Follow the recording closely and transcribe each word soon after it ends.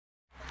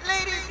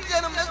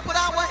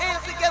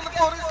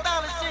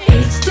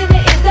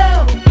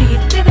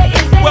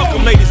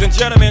and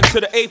gentlemen, to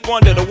the eighth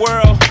wonder of the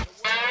world,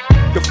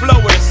 the flow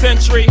of the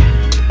century.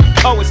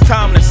 Oh, it's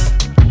timeless.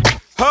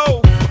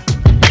 Ho!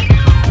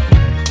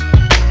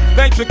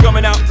 Thanks for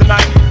coming out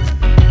tonight.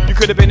 You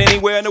could have been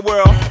anywhere in the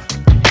world,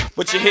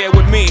 but you're here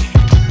with me.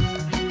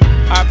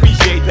 I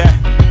appreciate that.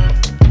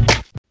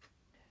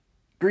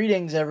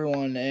 Greetings,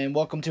 everyone, and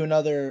welcome to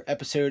another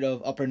episode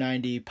of Upper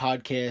 90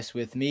 Podcast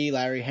with me,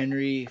 Larry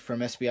Henry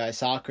from SBI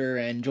Soccer,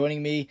 and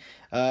joining me,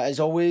 as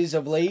always,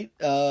 of late,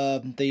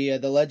 the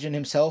legend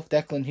himself,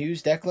 Declan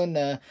Hughes.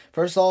 Declan,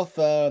 first off,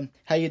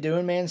 how you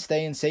doing, man?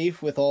 Staying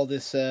safe with all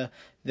this the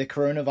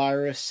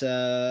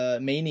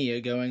coronavirus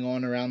mania going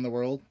on around the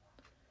world?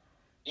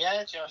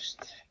 Yeah,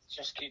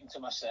 just keeping to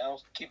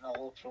myself, keeping a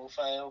low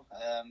profile.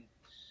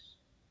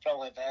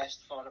 Probably best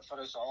for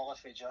us all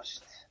if we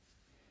just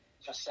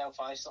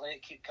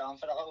self-isolate, keep calm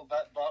for a little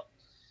bit, but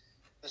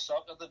the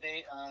soccer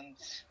debate and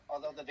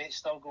other debates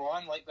still go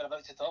on like we're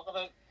about to talk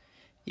about.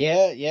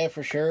 Yeah,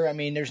 for sure. I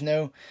mean, there's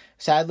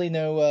sadly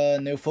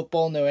no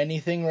football, no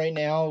anything right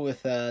now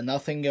with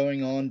nothing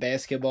going on,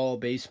 basketball,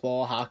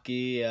 baseball,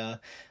 hockey,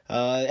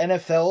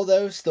 NFL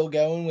though, still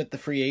going with the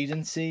free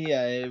agency.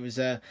 It was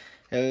a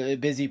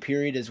busy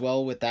period as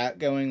well with that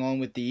going on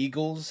with the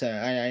Eagles.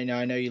 I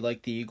know you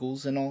like the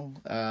Eagles and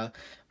all.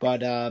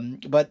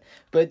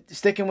 But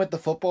sticking with the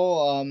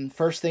football,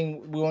 first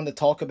thing we wanted to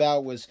talk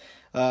about was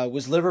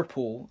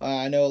Liverpool.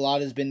 I know a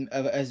lot has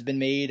been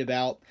made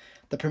about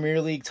the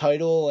Premier League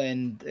title,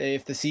 and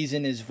if the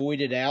season is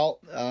voided out,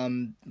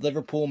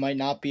 Liverpool might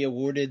not be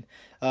awarded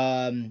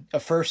a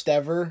first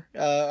ever,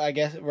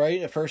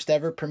 a first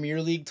ever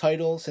Premier League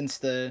title since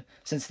the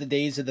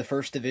days of the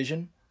First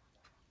Division.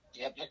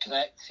 Yep, you're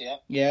correct. Yeah.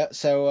 Yeah.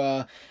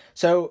 So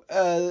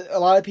a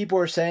lot of people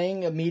are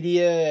saying,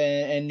 media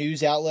and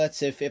news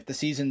outlets, if the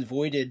season's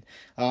voided,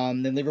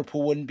 then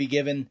Liverpool wouldn't be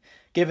given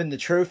the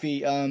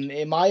trophy.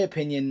 In my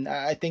opinion,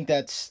 I think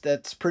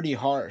that's pretty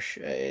harsh.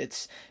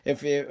 It's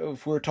if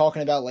we're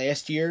talking about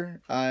last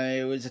year,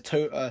 it was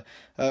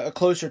a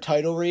closer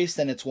title race,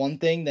 then it's one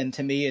thing. Then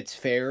to me, it's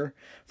fair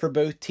for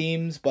both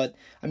teams. But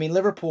I mean,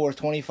 Liverpool are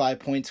 25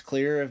 points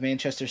clear of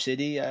Manchester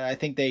City. I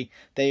think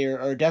they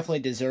are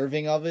definitely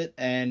deserving of it,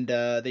 and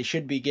they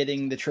should be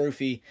getting the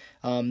trophy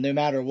no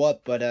matter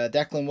what. But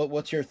Declan,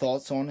 what's your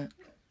thoughts on it?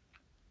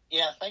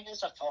 Yeah, I think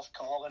it's a tough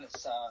call, and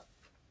it's a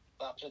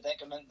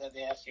predicament that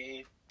the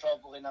FA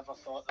probably never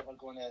thought they were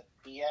going to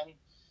be in.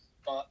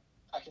 But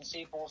I can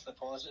see both the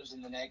positives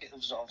and the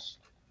negatives of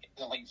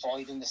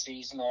voiding the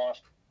season or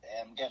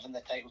giving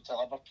the title to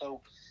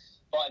Liverpool.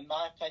 But in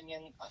my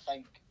opinion, I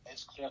think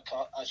it's clear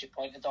cut, as you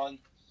pointed on.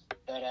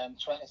 They're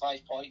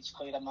 25 points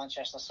clear of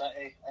Manchester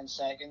City in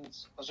second.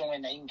 There's only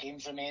 9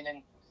 games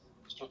remaining,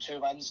 so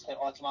 2 wins to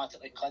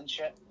automatically clinch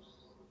it.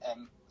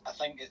 I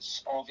think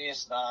it's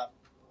obvious that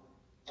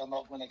they're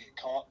not going to get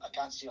caught. I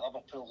can't see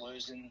Liverpool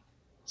losing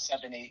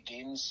 7-8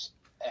 games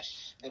if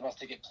they were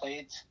to get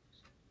played.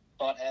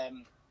 But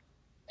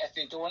if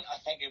they don't, I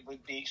think it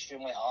would be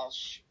extremely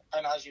harsh.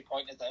 And as you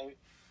pointed out,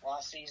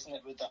 last season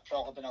it would have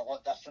probably been a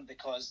lot different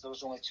because there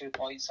was only 2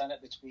 points in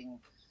it between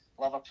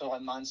Liverpool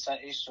and Man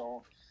City,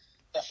 so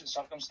different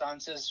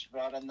circumstances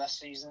were in this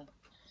season.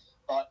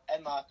 But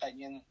in my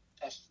opinion,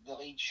 if the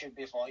league should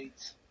be void,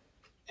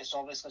 it's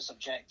obviously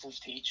subjective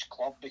to each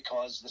club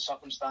because the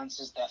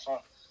circumstances differ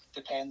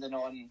depending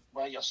on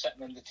where you're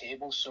sitting in the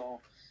table.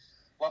 So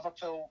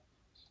Liverpool,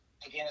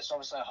 again, it's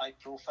obviously a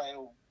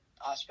high-profile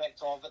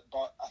aspect of it,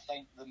 but I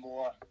think the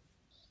more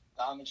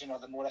damaging or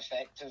the more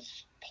effective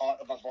part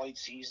of a void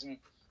season,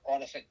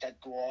 or if it did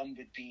go on,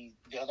 would be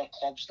the other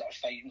clubs that are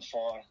fighting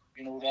for,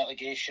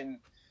 relegation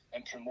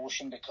and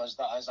promotion, because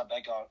that has a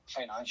bigger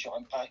financial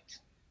impact.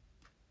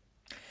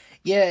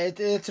 Yeah,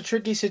 it's a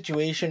tricky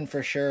situation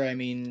for sure. I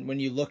mean, when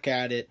you look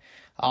at it,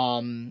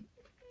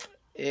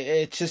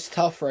 it's just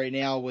tough right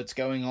now what's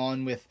going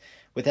on with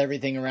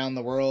everything around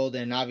the world,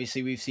 and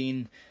obviously we've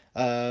seen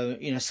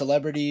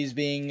celebrities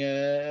being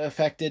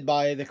affected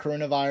by the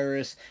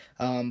coronavirus,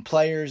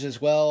 players as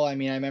well. I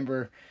mean, I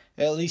remember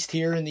at least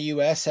here in the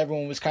U.S.,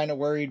 everyone was kind of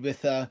worried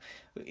with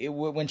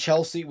when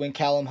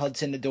Callum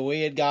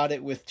Hudson-Odoi had got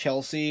it with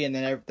Chelsea, and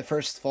then the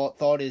first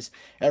thought is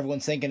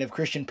everyone's thinking of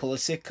Christian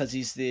Pulisic because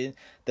he's the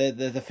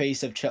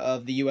face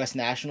of the U.S.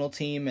 national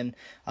team, and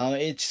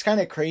it's just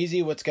kind of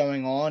crazy what's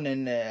going on,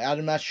 and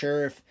I'm not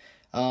sure if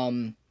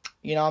I'm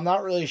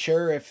not really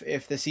sure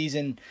if the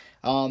season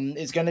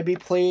is going to be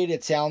played.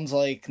 It sounds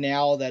like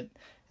now that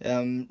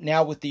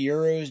now with the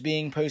Euros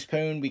being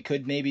postponed, we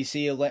could maybe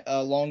see a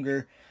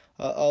longer,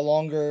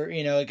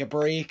 like a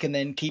break, and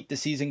then keep the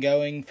season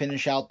going,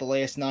 finish out the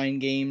last 9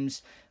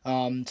 games.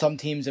 Some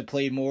teams have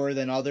played more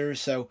than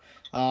others, so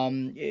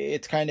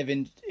it's kind of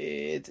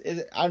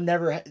I've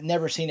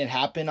never seen it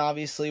happen,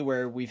 obviously,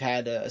 where we've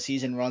had a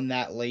season run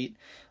that late.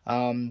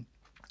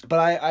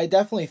 But I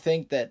definitely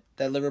think that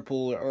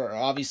Liverpool are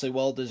obviously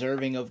well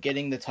deserving of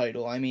getting the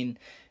title. I mean,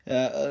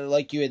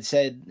 like you had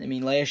said, I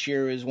mean, last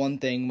year was one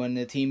thing when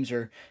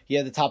you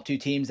have the top two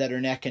teams that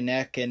are neck and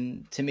neck,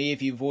 and to me,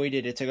 if you avoid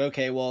it, it's like,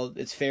 okay, well,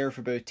 it's fair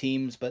for both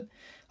teams, but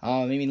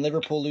I mean,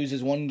 Liverpool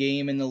loses one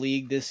game in the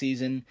league this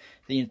season,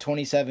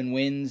 27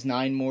 wins,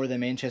 9 more than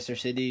Manchester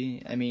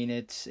City. I mean,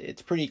 it's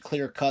pretty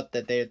clear cut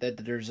that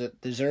they're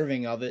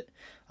deserving of it.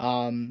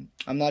 I'm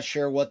not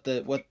sure what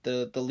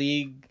the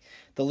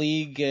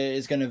league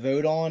is going to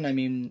vote on. I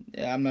mean,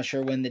 I'm not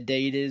sure when the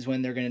date is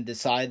when they're going to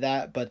decide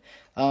that. But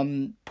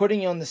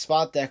putting you on the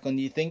spot, Declan,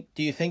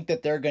 do you think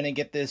that they're going to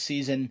get this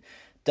season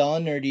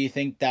done, or do you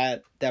think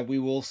that we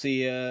will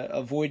see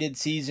a voided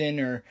season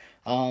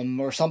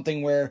or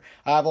something where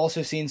I've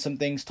also seen some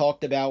things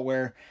talked about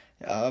where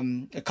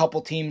a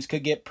couple teams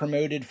could get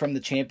promoted from the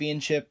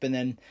championship and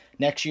then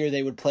next year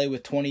they would play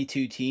with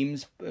 22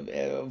 teams,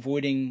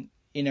 avoiding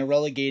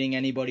relegating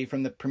anybody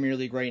from the Premier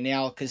League right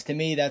now, because to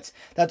me that's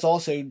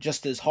also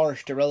just as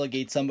harsh to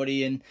relegate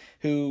somebody in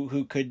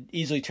who could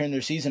easily turn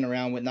their season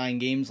around with 9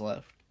 games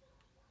left.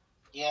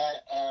 Yeah,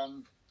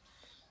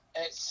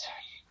 it's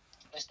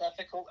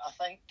difficult. I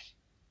think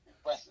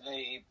with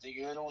the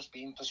Euros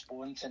being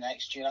postponed to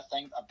next year, I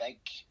think a big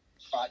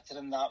factor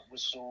in that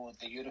was so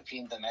the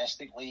European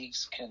domestic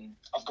leagues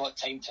have got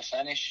time to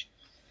finish.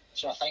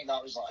 So I think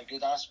that was like a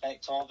good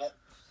aspect of it.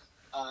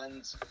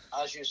 And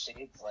as you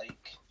said,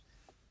 like,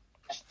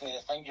 if the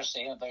thing you're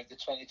saying about the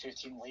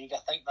 22-team league, I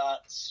think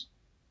that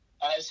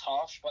is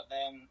harsh, but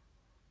then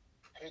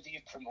who do you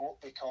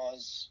promote?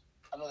 Because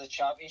I know the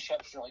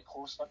Championship's really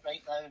close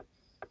right now,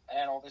 and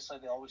then obviously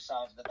they always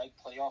have the big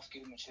playoff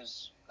game, which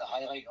is the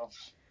highlight of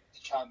the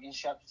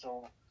Championship.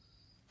 So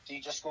do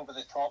you just go with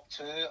the top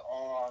 2,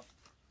 or,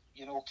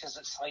 because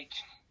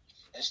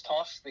it's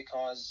tough,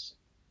 because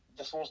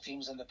the 4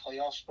 teams in the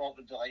playoff spot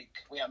would be like,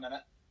 wait a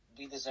minute,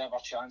 we deserve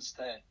a chance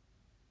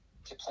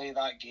to play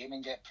that game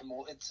and get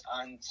promoted.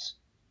 And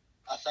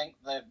I think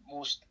the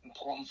most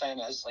important thing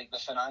is like the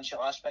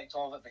financial aspect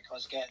of it,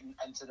 because getting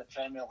into the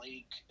Premier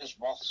League is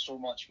worth so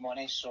much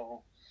money.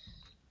 So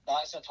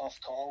that's a tough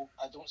call.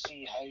 I don't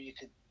see how you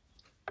could,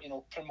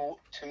 promote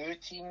 2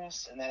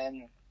 teams and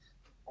then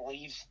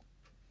leave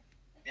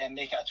and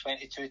make it a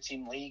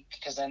 22-team league,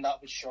 because then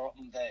that would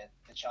shorten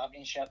the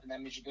Championship, and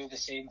then would you do the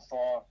same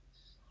for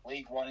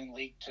League 1 and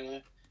League 2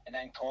 and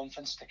then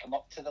Conference to come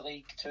up to the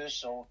League 2.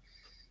 So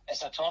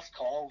it's a tough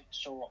call.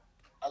 So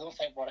I don't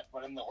think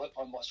we're in the loop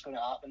on what's going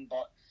to happen,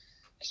 but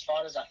as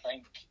far as I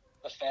think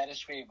the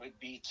fairest way would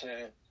be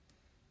to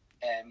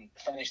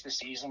finish the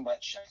season,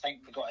 which I think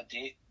we got a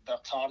date. They're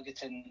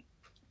targeting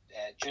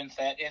June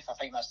 30th. I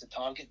think that's the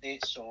target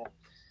date. So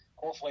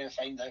hopefully we'll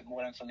find out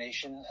more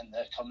information in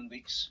the coming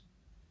weeks.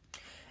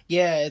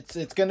 Yeah,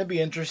 it's going to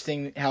be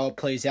interesting how it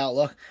plays out.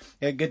 Look,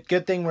 a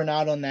good thing we're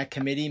not on that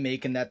committee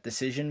making that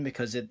decision,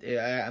 because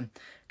I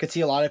could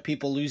see a lot of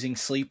people losing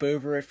sleep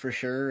over it for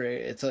sure.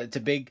 It's a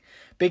big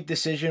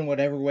decision,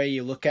 whatever way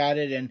you look at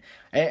it,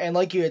 and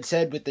like you had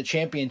said with the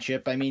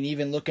Championship, I mean,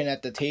 even looking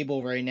at the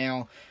table right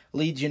now,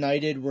 Leeds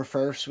United were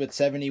first with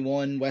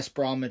 71, West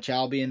Bromwich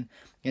Albion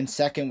in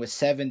second with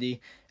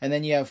 70, and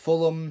then you have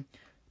Fulham,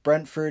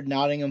 Brentford,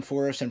 Nottingham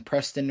Forest, and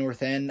Preston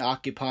North End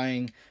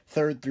occupying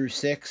 3rd through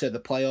 6th of the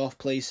playoff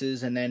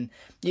places. And then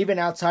even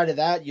outside of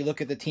that, you look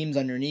at the teams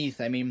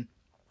underneath. I mean,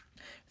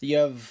 you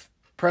have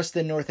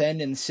Preston North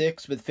End in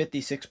 6th with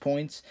 56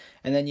 points.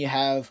 And then you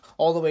have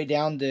all the way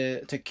down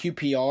to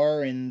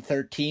QPR in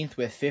 13th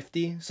with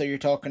 50. So you're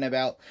talking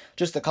about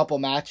just a couple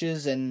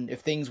matches, and if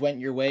things went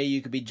your way,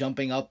 you could be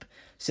jumping up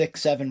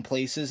 6-7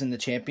 places in the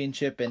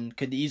Championship and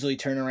could easily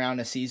turn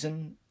around a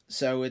season.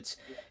 So it's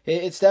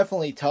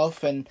definitely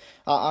tough, and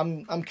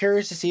I'm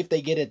curious to see if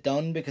they get it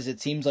done, because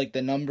it seems like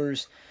the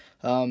numbers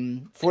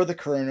for the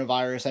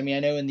coronavirus, I mean,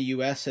 I know in the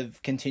U.S.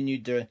 have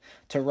continued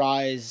to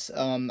rise.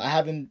 I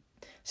haven't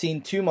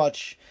seen too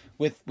much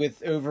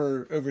with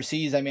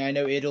overseas. I mean, I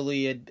know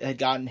Italy had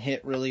gotten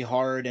hit really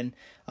hard, and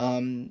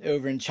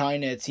over in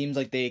China it seems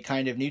like they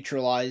kind of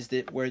neutralized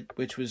it,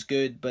 which was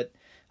good. But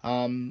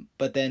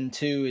then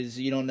too is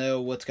you don't know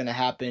what's going to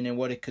happen and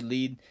what it could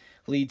lead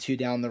to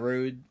down the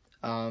road.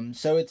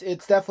 So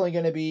it's definitely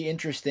going to be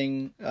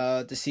interesting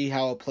to see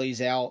how it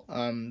plays out.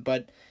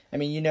 But I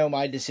mean,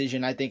 my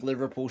decision. I think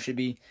Liverpool should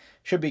be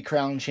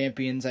crowned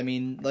champions. I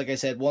mean, like I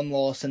said, 1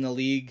 loss in the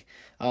league.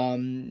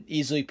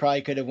 Easily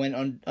probably could have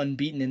went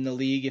unbeaten in the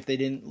league if they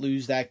didn't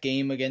lose that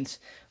game against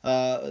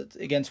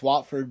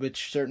Watford,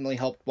 which certainly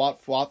helped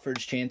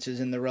Watford's chances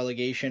in the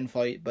relegation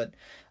fight. But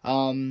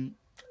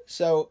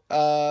so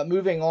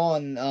moving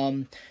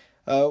on,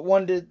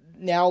 wanted to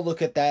now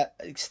look at that,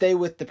 stay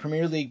with the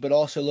Premier League, but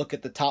also look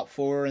at the top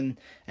 4 and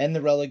the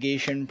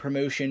relegation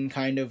promotion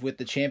kind of with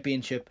the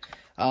Championship.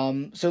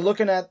 So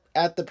looking at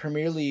the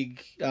Premier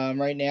League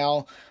right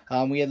now,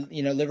 we had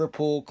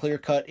Liverpool clear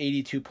cut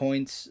 82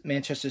 points,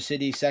 Manchester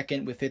City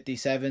second with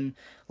 57,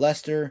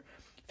 Leicester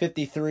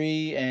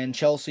 53, and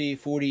Chelsea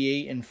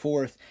 48 and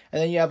 4th. And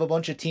then you have a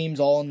bunch of teams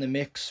all in the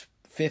mix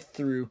 5th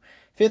through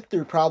fifth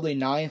through probably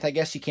ninth. I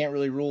guess you can't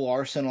really rule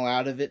Arsenal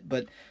out of it,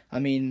 but I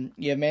mean,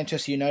 you have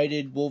Manchester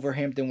United,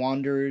 Wolverhampton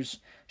Wanderers,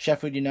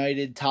 Sheffield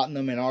United,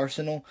 Tottenham, and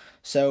Arsenal.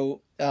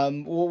 So,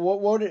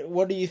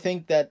 what do you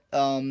think that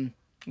the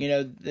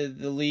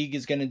league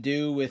is going to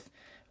do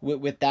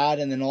with that,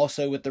 and then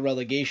also with the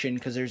relegation?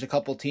 Because there's a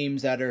couple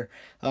teams that are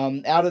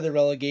out of the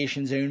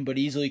relegation zone, but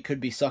easily could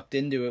be sucked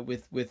into it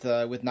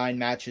with 9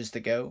 matches to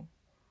go.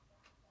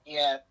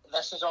 Yeah,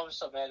 this is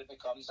obviously where it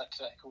becomes a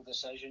critical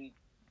decision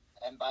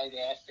by the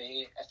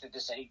FA if they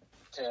decide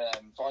to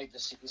void the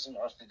season,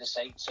 or if they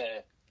decide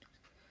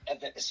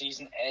that the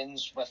season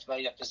ends with where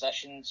you're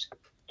positioned,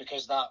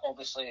 because that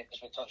obviously,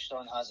 as we touched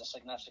on, has a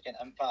significant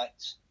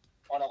impact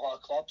on a lot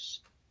of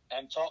clubs.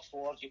 Top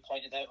 4, you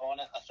pointed out on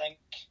it, I think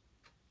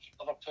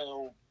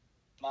Liverpool,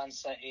 Man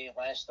City,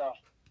 Leicester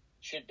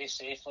should be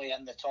safely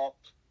in the top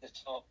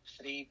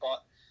 3,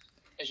 but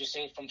as you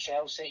say, from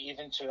Chelsea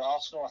even to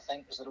Arsenal, I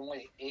think there's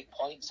only 8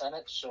 points in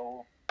it.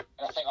 So,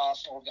 and I think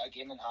Arsenal have got a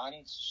game in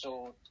hand.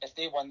 So if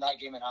they win that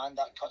game in hand,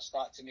 that cuts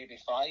that to maybe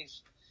 5.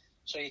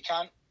 So you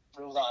can't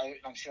rule that out. And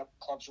I'm sure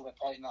clubs will be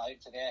pointing that out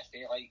to the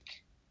FA.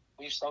 Like,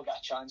 we've still got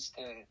a chance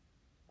to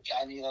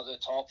get in either the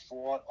top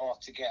 4 or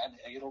to get in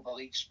a Europa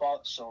League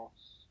spot. So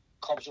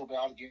clubs will be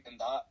arguing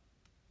that.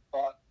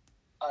 But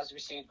as we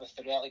said with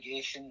the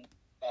relegation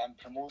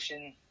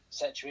promotion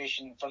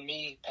situation, for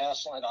me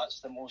personally, that's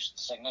the most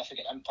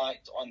significant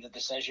impact on the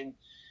decision,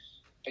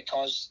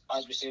 because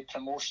as we say,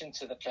 promotion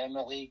to the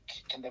Premier League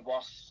can be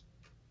worth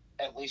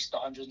at least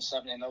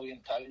 £170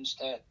 million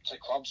to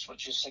clubs,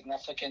 which is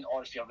significant.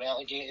 Or if you're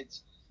relegated,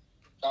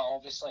 that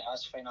obviously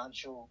has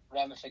financial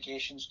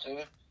ramifications too,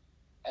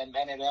 and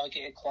many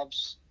relegated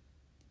clubs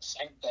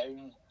sink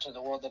down to the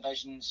lower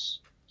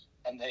divisions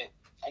in the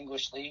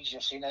English leagues.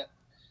 You've seen it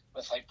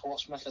with like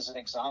Portsmouth as an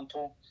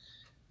example.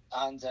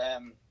 And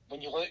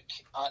when you look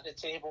at the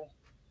table,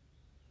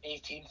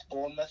 18th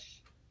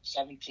Bournemouth,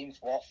 17th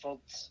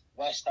Watford,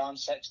 West Ham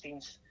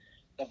 16th,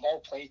 they've all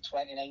played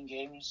 29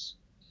 games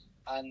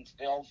and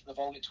they've all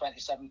got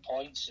 27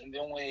 points, and the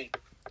only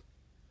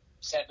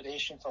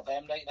separation for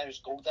them right now is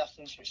goal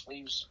difference, which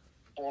leaves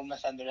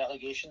Bournemouth in the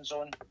relegation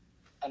zone.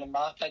 And in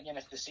my opinion,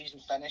 if the season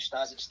finished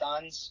as it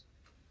stands,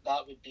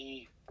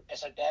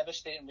 it's a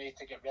devastating way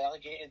to get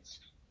relegated.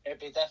 It would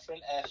be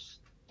different if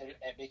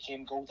it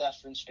became goal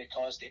difference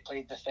because they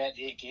played the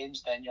 38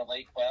 games. Then you're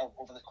like, well,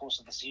 over the course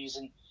of the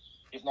season,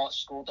 you've not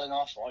scored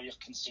enough or you've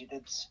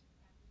conceded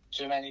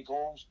too many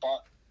goals.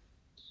 But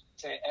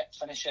to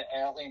finish it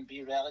early and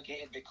be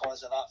relegated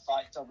because of that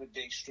factor would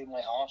be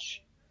extremely harsh.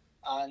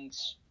 And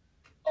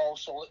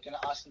also looking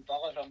at Aston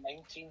Villa, who are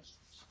 19th,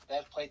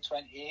 they've played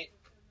 28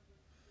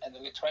 and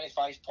they've got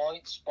 25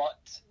 points. But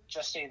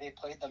just say they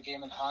played their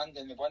game in hand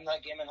and they won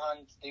that game in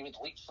hand, they would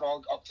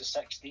leapfrog up to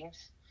 16th.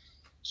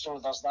 So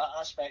there's that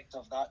aspect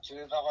of that too.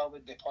 Villa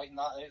would be pointing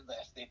that out, that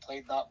if they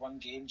played that one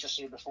game, just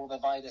say before the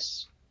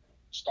virus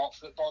stopped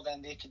football,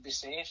 then they could be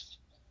safe.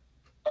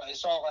 But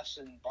it's all ifs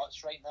and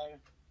buts right now.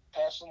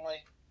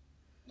 Personally,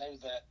 now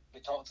that we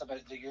talked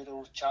about the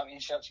Euro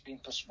Championships being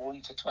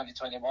postponed to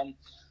 2021,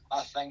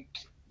 I think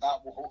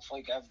that will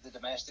hopefully give the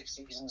domestic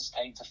seasons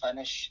time to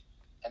finish,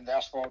 and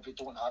therefore we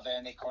don't have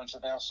any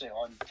controversy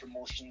on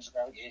promotions,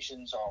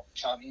 relegations or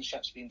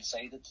championships being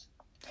decided.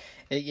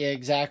 Yeah,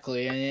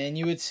 exactly. And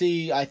you would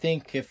see, I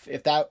think,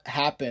 if that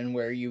happened,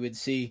 where you would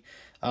see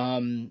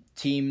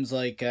teams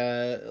like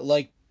Bournemouth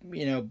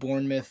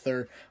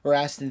or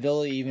Aston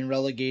Villa even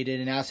relegated,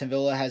 and Aston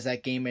Villa has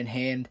that game in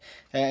hand,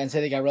 and say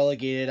they got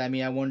relegated. I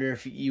mean, I wonder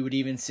if you would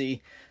even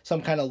see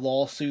some kind of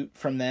lawsuit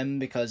from them,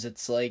 because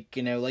it's like,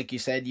 like you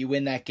said, you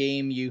win that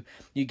game, you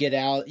get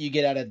out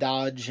of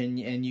Dodge,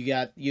 and you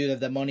have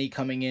the money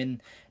coming in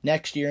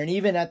next year. And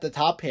even at the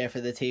top half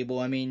of the table,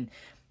 I mean,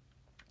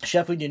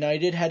 Sheffield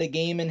United had a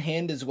game in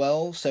hand as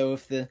well, so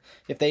if they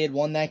had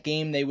won that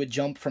game, they would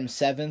jump from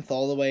 7th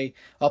all the way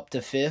up to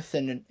 5th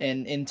and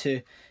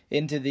into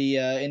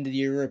the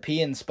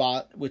European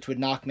spot, which would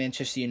knock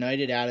Manchester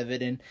United out of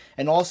it.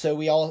 And also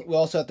we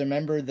also have to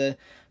remember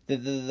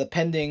the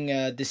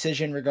pending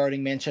decision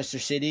regarding Manchester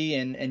City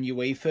and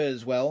UEFA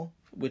as well,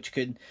 which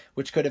could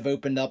have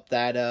opened up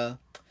that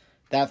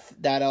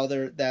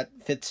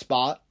 5th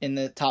spot in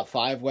the top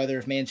 5. Whether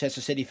if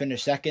Manchester City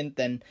finished 2nd,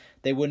 then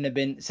they wouldn't have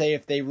been, say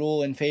if they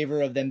rule in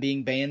favor of them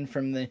being banned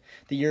from the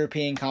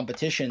European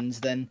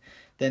competitions, then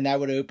that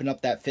would open up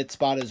that 5th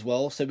spot as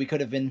well. So we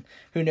could have been,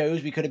 who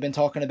knows, we could have been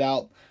talking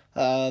about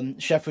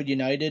Sheffield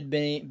United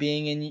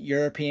being in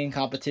European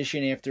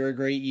competition after a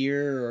great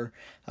year,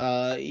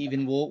 or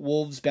even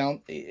Wolves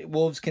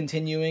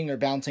continuing or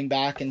bouncing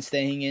back and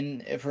staying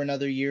in for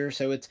another year.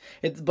 So it's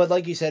but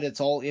like you said, it's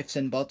all ifs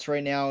and buts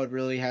right now. It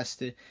really has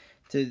to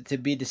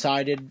be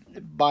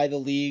decided by the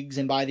leagues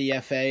and by the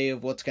FA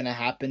of what's going to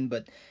happen.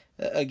 But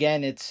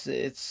again, it's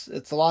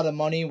a lot of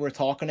money we're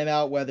talking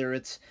about, whether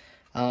it's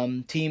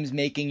teams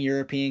making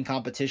European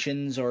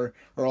competitions or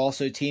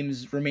also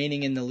teams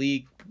remaining in the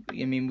league.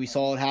 I mean, we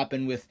saw it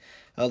happen with,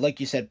 like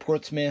you said,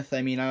 Portsmouth.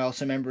 I mean, I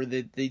also remember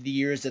the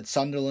years at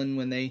Sunderland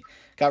when they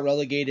got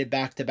relegated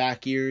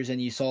back-to-back years,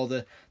 and you saw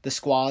the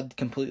squad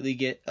completely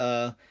get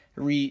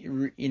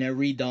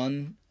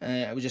redone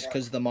just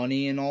because of the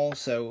money and all.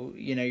 So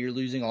you're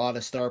losing a lot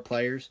of star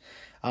players.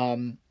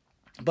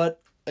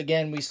 But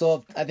again,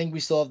 I think we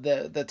still have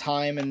the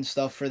time and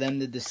stuff for them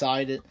to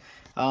decide it.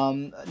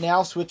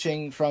 Now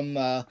switching from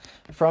the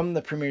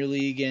Premier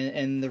League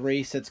and the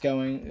races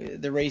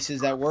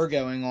that were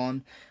going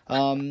on.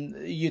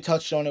 You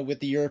touched on it with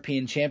the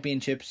European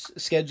Championships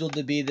scheduled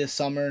to be this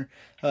summer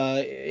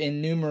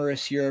in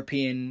numerous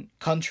European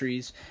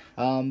countries.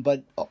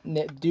 But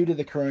due to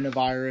the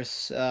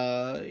coronavirus,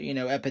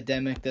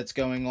 epidemic that's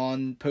going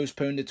on,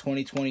 postponed to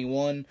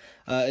 2021,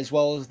 as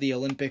well as the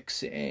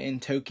Olympics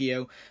in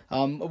Tokyo.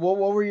 What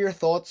were your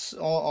thoughts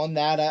on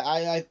that?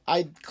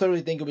 I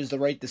clearly think it was the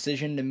right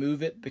decision to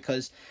move it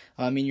because,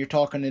 you're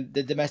talking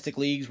the domestic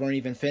leagues weren't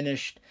even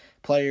finished.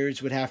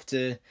 Players would have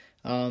to,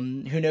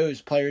 who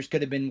knows, players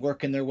could have been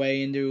working their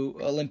way into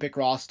Olympic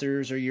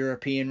rosters or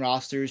European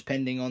rosters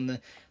pending on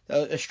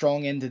a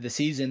strong end of the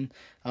season.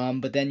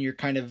 But then it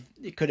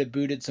could have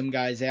booted some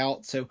guys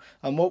out. So,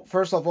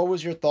 first off, what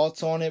was your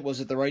thoughts on it?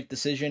 Was it the right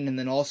decision? And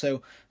then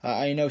also,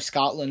 I know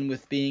Scotland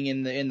with being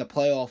in the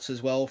playoffs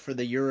as well for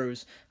the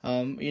Euros.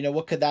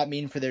 What could that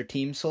mean for their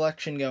team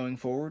selection going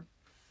forward?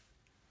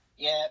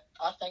 Yeah,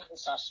 I think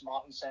it's a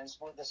smart and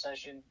sensible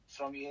decision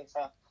from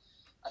UEFA.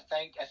 I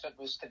think if it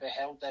was to be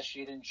held this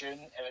year in June,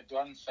 it would be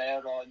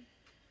unfair on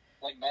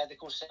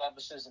medical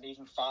services and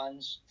even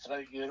fans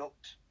throughout Europe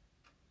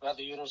where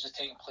the Euros are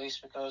taking place,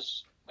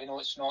 because we know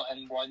it's not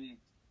in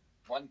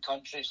one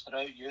country, it's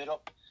throughout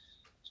Europe.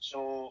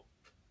 So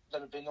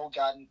there would be no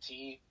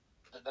guarantee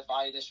that the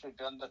virus would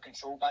be under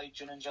control by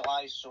June and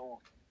July. So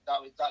that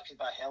could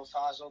be a health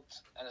hazard.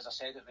 And as I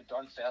said, it would be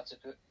unfair to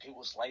put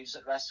people's lives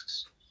at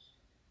risks.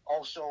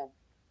 Also,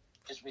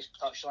 as we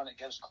touched on, it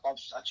gives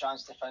clubs a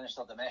chance to finish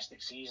their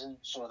domestic season.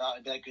 So that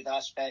would be a good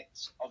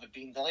aspect of it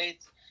being delayed.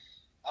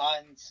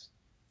 And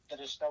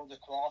there is still the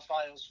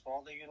qualifiers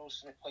for the Euros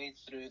to be played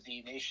through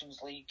the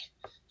Nations League.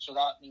 So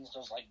that means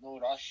there's no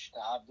rush to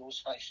have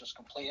those fixtures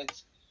completed,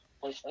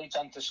 which leads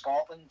into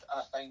Scotland.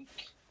 I think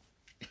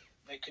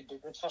it could be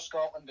good for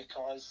Scotland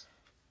because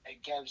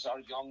it gives our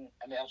young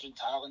emerging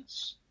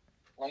talents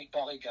like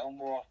Billy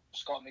Gilmore,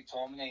 Scott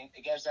McTominay,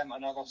 it gives them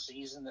another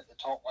season at the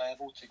top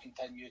level to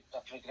continue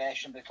their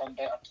progression, become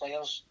better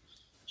players.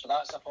 So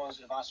that's a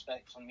positive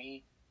aspect for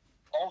me.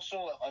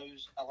 Also, it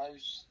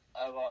allows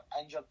our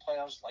injured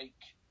players like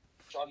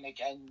John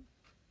McGinn,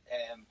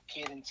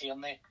 Kieran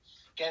Tierney,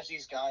 gives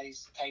these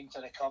guys time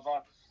to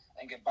recover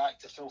and get back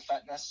to full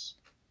fitness,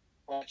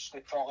 which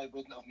they probably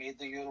wouldn't have made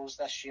the Euros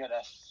this year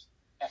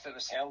if it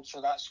was held. So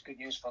that's good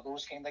news for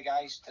those kind of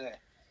guys to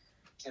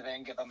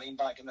then get their name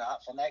back in the hat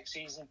for next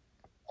season.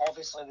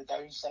 Obviously, the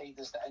downside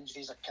is that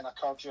injuries that can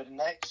occur during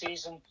next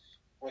season,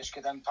 which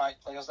could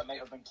impact players that might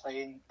have been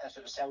playing if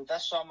it was held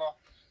this summer.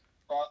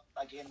 But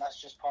again,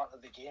 that's just part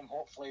of the game.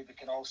 Hopefully, we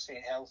can all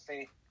stay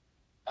healthy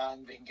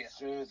and we can get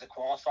through the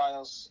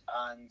qualifiers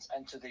and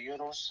into the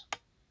Euros.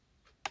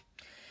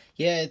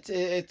 Yeah,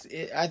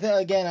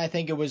 I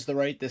think it was the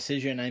right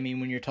decision. I mean,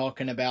 when you're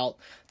talking about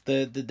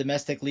the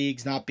domestic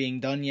leagues not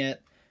being done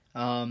yet,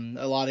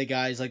 a lot of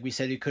guys, like we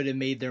said, who could have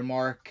made their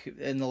mark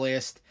in the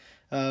last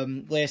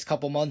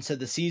couple months of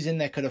the season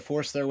that could have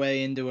forced their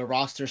way into a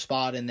roster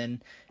spot, and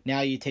then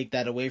now you take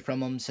that away from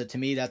them. So to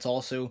me, that's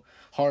also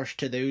harsh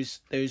to those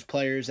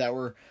players that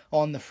were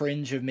on the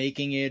fringe of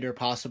making it or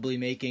possibly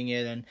making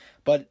it.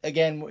 But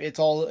again, it's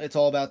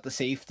all about the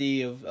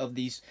safety of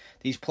these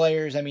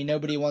players. I mean,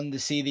 nobody wanted to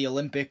see the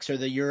Olympics or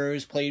the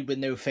Euros played with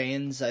no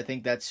fans. I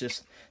think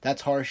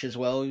that's harsh as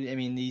well. I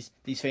mean,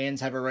 these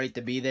fans have a right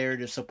to be there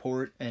to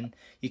support, and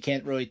you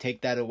can't really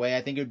take that away.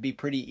 I think it would be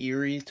pretty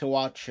eerie to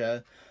watch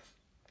the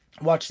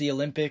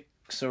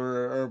Olympics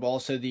or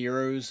also the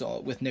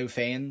Euros with no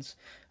fans.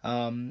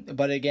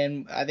 But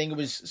again, I think it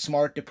was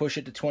smart to push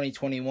it to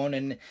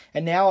 2021,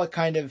 and now it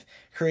kind of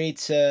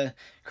creates an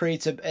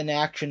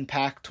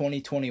action-packed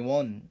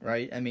 2021,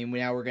 right? I mean,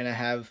 now we're gonna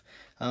have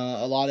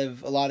a lot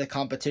of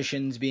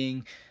competitions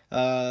being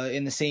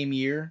in the same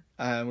year.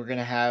 We're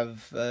gonna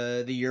have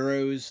the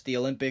Euros, the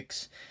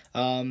Olympics,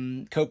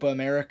 Copa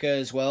America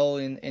as well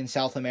in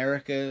South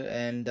America,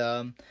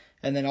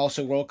 and then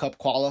also World Cup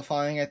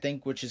qualifying, I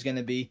think, which is going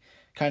to be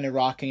kind of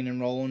rocking and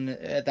rolling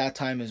at that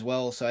time as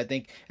well. So I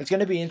think it's going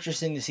to be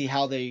interesting to see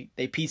how they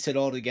piece it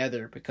all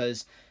together,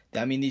 because,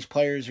 I mean, these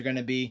players are going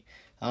to be,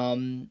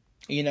 who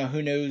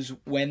knows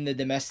when the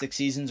domestic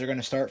seasons are going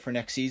to start for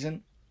next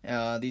season.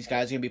 These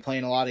guys are going to be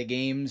playing a lot of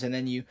games, and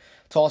then you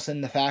toss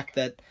in the fact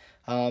that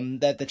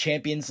the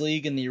Champions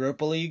League and the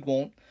Europa League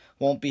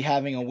won't be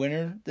having a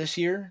winner this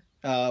year,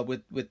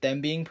 with them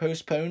being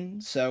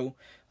postponed. So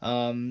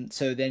then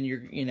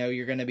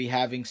you're going to be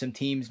having some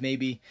teams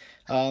maybe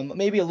a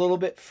little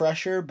bit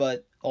fresher,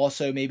 but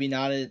also maybe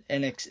not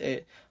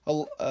a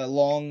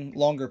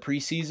longer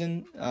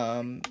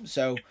preseason.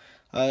 So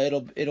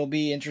it'll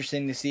be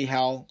interesting to see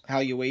how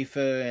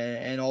UEFA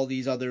and all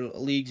these other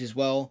leagues as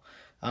well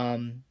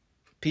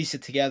piece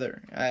it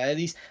together. At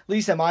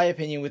least in my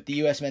opinion, with the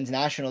U.S. men's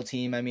national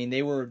team, I mean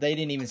they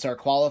didn't even start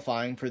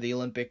qualifying for the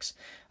Olympics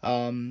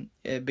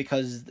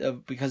because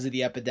of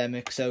the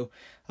epidemic. So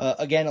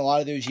again, a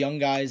lot of those young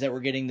guys that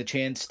were getting the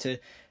chance to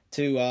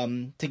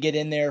get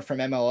in there from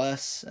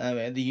MLS.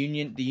 The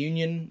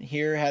union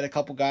here had a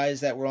couple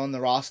guys that were on the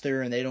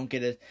roster, and they don't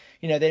get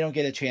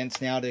a chance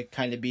now to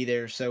kind of be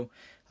there. So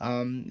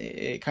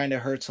it kind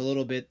of hurts a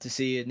little bit to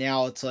see it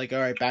now. It's like, all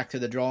right, back to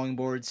the drawing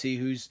board, see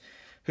who's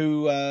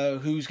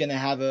going to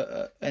have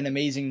an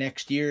amazing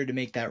next year to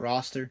make that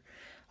roster.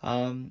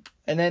 And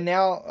then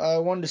now I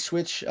wanted to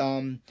switch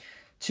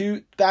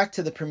back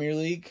to the Premier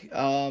League,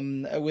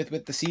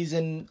 with the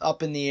season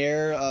up in the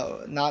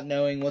air, not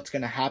knowing what's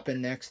going to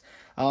happen next.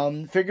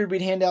 Figured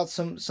we'd hand out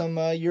some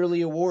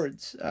yearly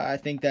awards. I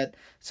think that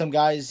some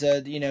guys,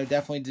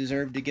 definitely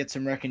deserve to get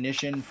some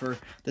recognition for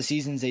the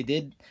seasons they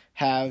did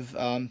have,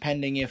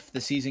 pending if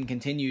the season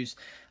continues.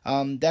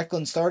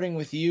 Declan, starting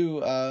with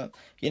you,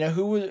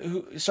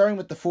 starting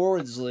with the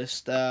forwards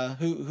list,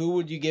 who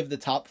would you give the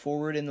top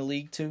forward in the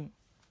league to?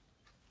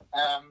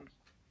 I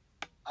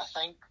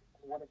think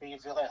I want to be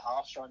really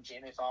harsh on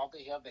Jamie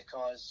Vardy here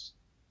because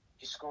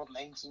he scored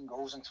 19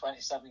 goals in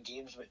 27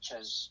 games, which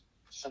is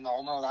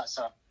phenomenal. That's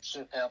a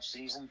superb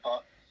season.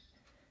 But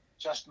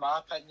just my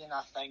opinion,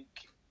 I think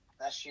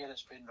this year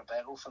it's been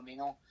Roberto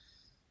Firmino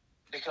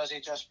because he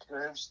just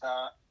proves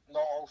that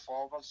not all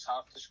forwards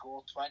have to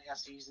score 20 a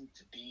season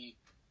to be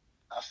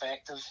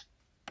effective.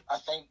 I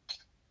think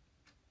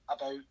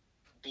about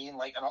being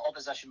like an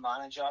opposition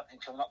manager and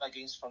coming up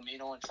against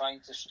Firmino and trying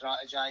to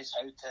strategise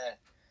how to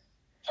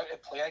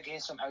play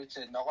against him, how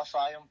to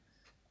nullify him.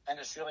 And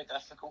it's really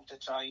difficult to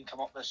try and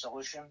come up with a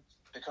solution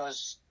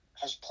because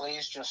his play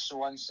is just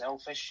so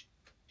unselfish.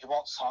 He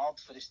works hard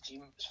for his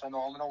team. It's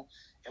phenomenal.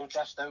 He'll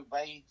drift out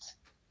wide.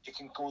 He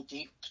can go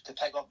deep to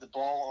pick up the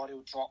ball, or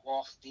he'll drop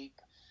off deep,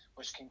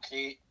 which can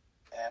create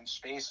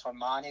space for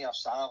Mane or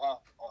Salah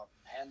or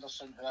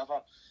Henderson,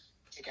 whoever,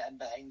 to get in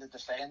behind the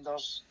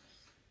defenders.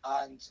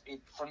 And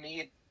for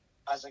me,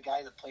 as a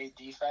guy that played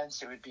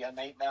defence, it would be a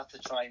nightmare to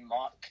try and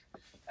mark.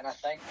 And I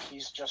think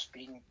he's just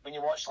been, when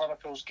you watch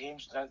Liverpool's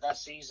games throughout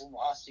this season,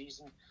 last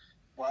season,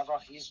 whatever,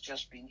 he's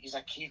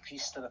a key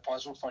piece to the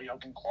puzzle for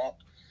Jurgen Klopp.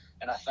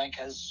 And I think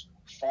his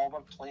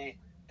forward play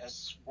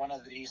is one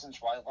of the reasons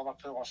why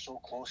Liverpool are so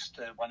close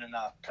to winning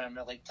a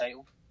Premier League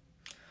title.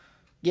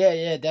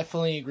 Yeah,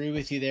 definitely agree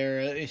with you there.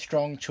 A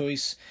strong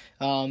choice.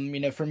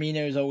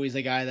 Firmino is always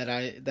a guy that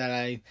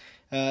I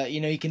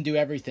he can do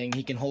everything.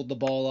 He can hold the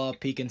ball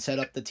up. He can set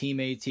up the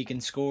teammates. He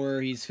can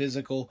score. He's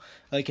physical.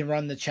 He can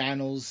run the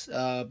channels.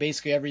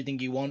 Basically everything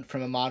you want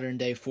from a modern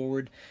day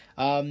forward.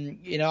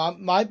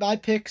 My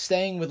pick,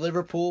 staying with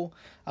Liverpool,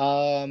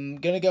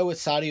 gonna go with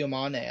Sadio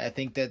Mane. I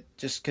think that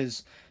just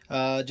because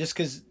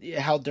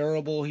how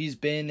durable he's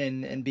been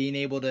and being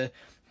able to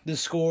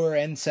score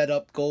and set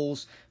up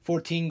goals.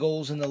 14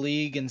 goals in the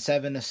league and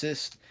 7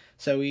 assists.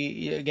 So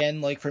he, again,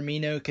 like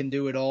Firmino, can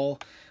do it all.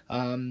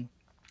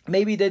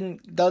 Maybe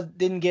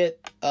didn't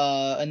get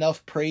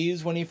enough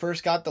praise when he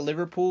first got to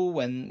Liverpool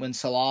when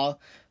Salah,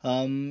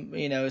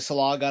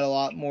 Salah got a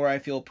lot more, I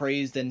feel,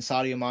 praise than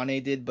Sadio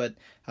Mane did. But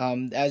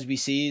as we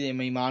see,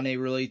 Mane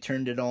really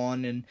turned it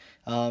on and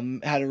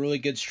had a really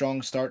good,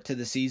 strong start to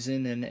the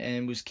season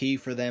and was key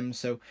for them.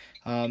 So,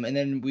 and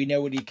then we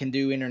know what he can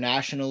do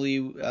internationally,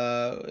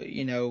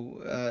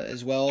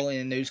 as well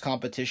in those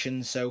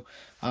competitions. So,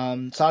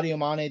 Sadio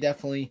Mane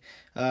definitely,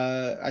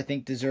 I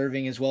think,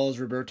 deserving, as well as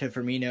Roberto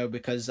Firmino,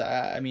 because,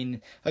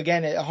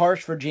 again,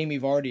 harsh for Jamie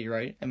Vardy,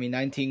 right?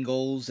 19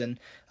 goals and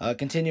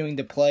continuing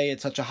to play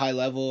at such a high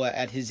level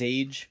at his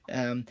age.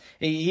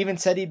 He even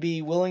said he'd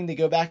be willing to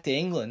go back to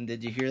England.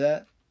 Did you hear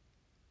that?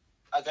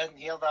 I didn't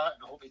hear that,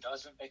 and I hope he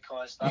doesn't,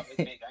 because that would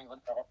make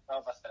England a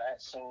threat.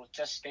 So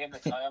just stay in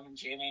retirement,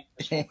 Jamie.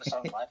 Let's focus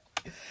on life.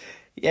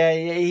 Yeah,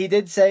 he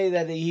did say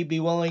that he'd be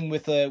willing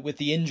with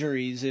the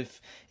injuries if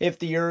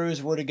the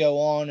Euros were to go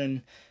on,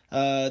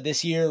 and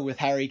this year with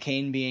Harry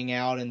Kane being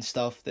out and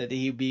stuff, that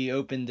he'd be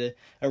open to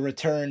a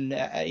return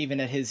even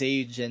at his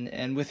age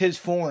and with his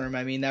form.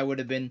 That would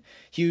have been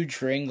huge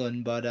for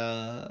England. But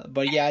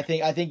yeah, I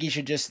think he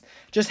should just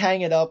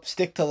hang it up,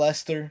 stick to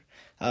Leicester.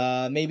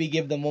 Maybe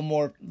give them one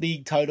more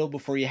league title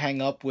before you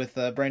hang up with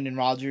Brendan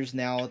Rodgers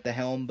now at the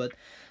helm. But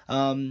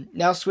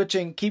now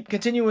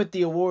continue with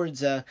the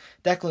awards.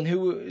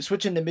 Declan,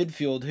 switching to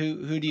midfield,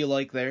 who do you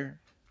like there?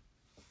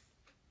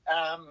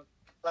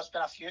 There's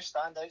been a few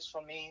standouts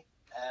for me.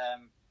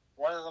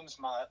 One of them's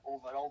my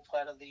overall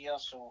player of the year,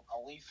 so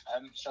I'll leave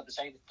him. So I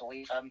decided to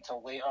leave him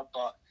till later.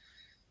 But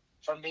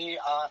for me,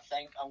 I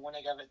think I'm going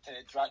to give it to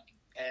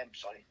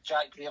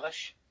Jack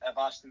Grealish of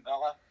Aston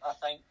Villa. I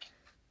think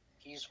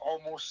he's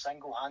almost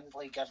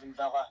single-handedly given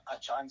Villa a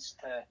chance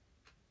to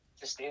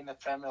stay in the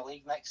Premier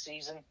League next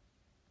season.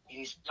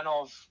 He's one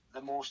of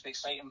the most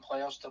exciting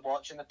players to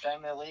watch in the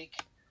Premier League.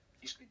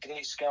 He's got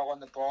great skill on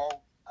the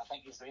ball. I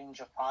think his range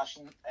of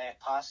passing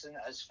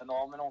is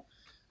phenomenal,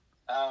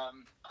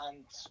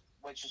 and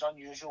which is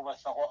unusual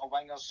with a lot of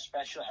wingers,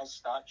 especially his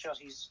stature.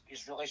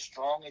 He's really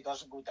strong. He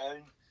doesn't go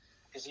down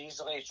as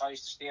easily. He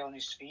tries to stay on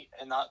his feet,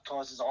 and that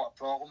causes a lot of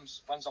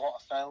problems. Wins a lot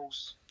of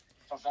fouls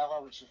for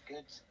Villa, which is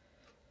good.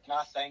 And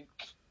I think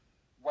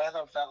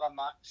whether Villa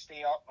might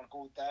stay up or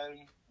go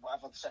down,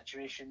 whatever the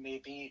situation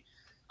may be,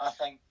 I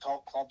think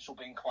top clubs will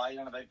be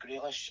inquiring about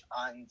Grealish,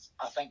 and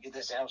I think he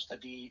deserves to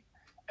be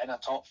in a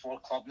top 4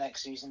 club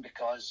next season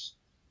because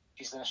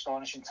he's an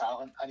astonishing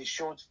talent, and he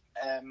showed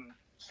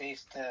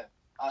faith to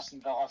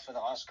Aston Villa for the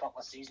last couple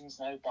of seasons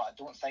now, but I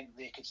don't think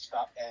they could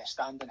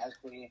stand in his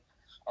way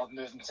of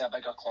moving to a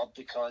bigger club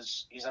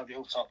because he's a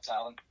real top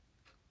talent.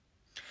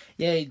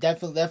 Yeah, he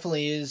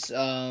definitely is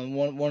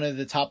one of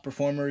the top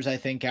performers, I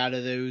think, out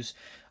of those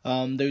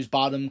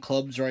bottom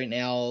clubs right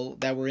now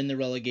that were in the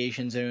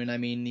relegation zone. I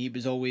mean, he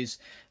was always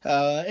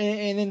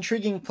an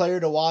intriguing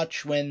player to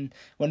watch when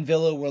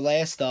Villa were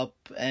last up,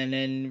 and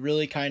then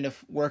really kind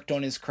of worked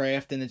on his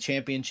craft in the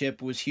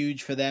Championship. Was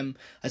huge for them.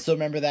 I still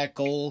remember that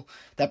goal,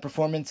 that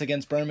performance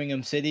against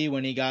Birmingham City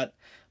when he got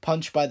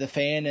punched by the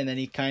fan, and then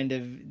he kind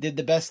of did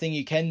the best thing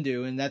you can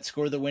do, and that's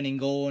score the winning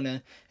goal in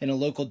a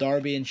local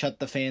derby and shut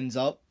the fans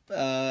up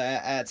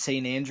at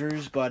St.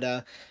 Andrews. But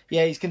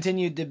yeah, he's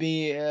continued to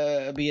be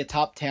a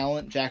top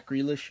talent, Jack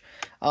Grealish.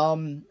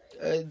 I'm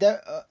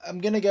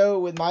gonna go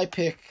with my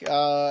pick,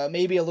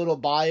 maybe a little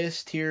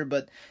biased here,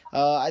 but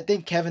I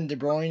think Kevin De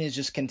Bruyne has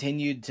just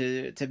continued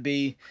to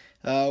be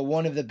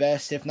one of the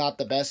best, if not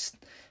the best,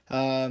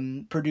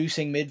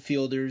 producing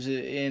midfielders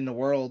in the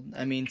world.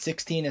 I mean,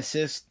 16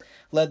 assists,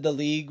 led the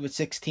league with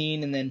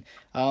 16, and then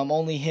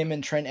only him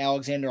and Trent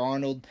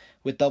Alexander-Arnold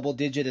with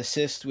double-digit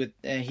assists. With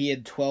he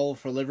had 12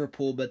 for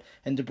Liverpool,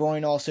 and De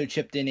Bruyne also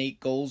chipped in 8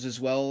 goals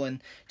as well,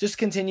 and just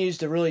continues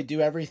to really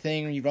do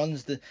everything. He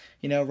runs the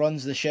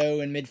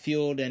show in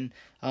midfield,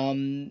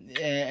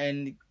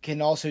 and can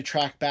also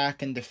track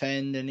back and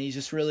defend, and he's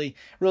just really,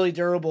 really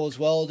durable as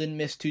well. Didn't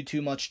miss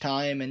too much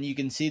time, and you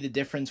can see the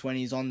difference when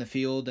he's on the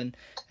field, and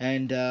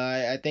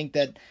I think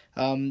that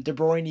De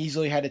Bruyne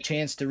easily had a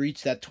chance to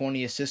reach that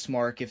 20 assist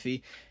mark if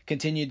he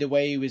continued the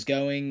way he was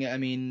going. I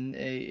mean,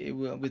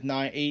 with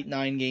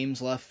 9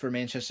 games left for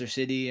Manchester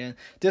City,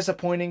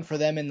 disappointing for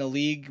them in the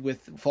league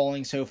with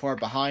falling so far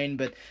behind,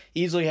 but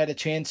easily had a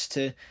chance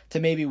to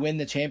maybe win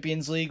the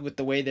Champions League with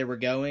the way they were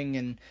going,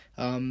 and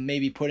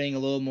maybe putting a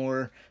little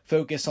more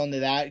focus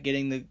onto that,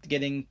 getting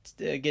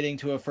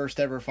to a first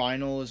ever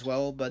final as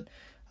well. But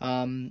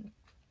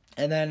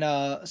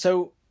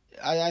so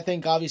I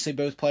think obviously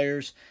both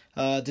players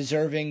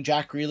deserving.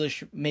 Jack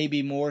Grealish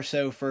maybe more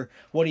so for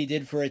what he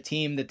did for a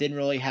team that didn't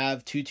really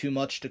have too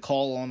much to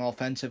call on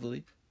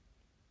offensively.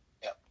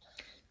 Yeah,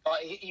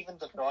 but even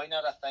De Bruyne,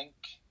 I think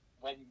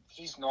when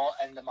he's not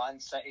in the Man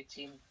City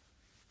team,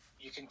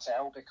 you can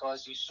tell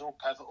because he's so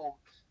pivotal.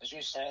 As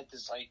you said,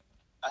 his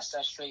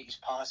assist rate, his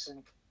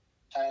passing,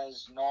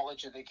 his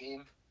knowledge of the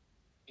game.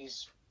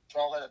 He's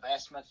probably the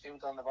best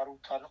midfielder in the world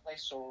currently.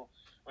 So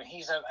when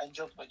he's out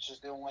injured, which is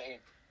the only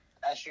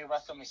issue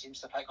with him, he seems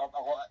to pick up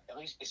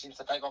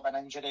an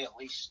injury at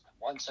least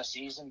once a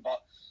season.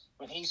 But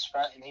when he's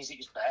fit and he's at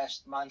his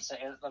best, Man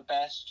City are at their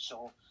best.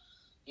 So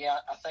yeah,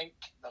 I think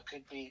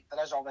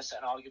there is obviously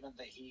an argument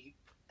that he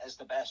is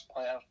the best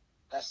player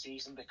this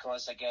season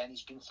because again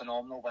he's been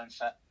phenomenal when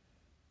fit.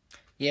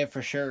 Yeah,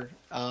 for sure.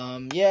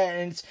 And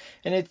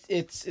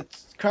it's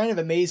kind of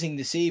amazing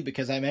to see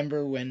because I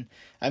remember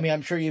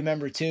I'm sure you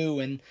remember too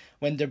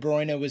when De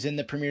Bruyne was in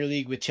the Premier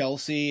League with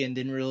Chelsea and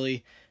didn't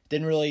really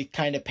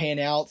kind of pan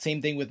out.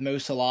 Same thing with Mo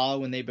Salah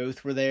when they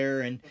both were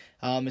there, and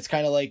it's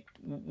kind of like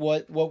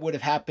what would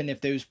have happened if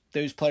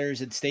those players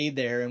had stayed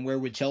there, and where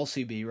would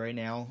Chelsea be right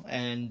now?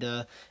 And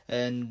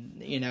then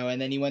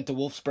he went to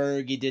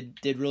Wolfsburg. He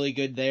did really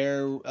good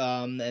there,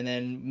 and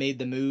then made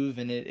the move,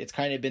 and it's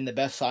kind of been the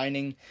best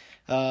signing,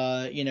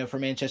 for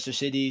Manchester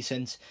City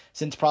since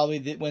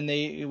probably when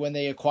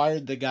they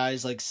acquired the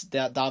guys like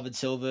David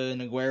Silva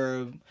and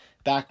Aguero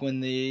back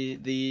when the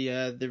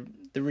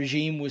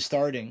regime was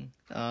starting.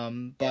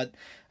 But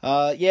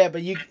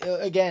you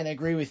again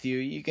agree with you.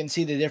 You can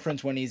see the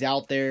difference when he's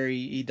out there.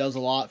 He does a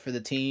lot for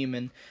the team,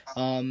 and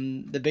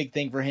the big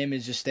thing for him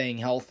is just staying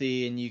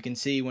healthy. And you can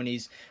see when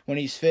he's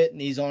fit and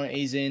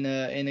he's in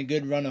a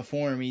good run of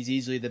form, he's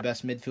easily the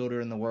best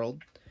midfielder in the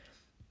world.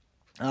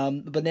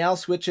 But now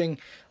switching,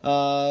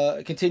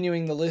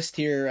 continuing the list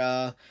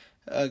here.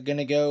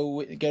 Gonna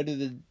go to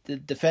the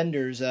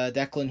defenders.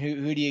 Declan,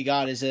 who do you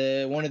got as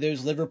one of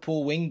those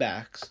Liverpool wing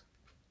backs?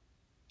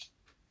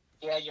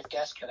 Yeah, you've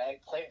guessed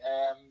correctly.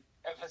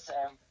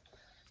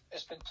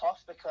 It's been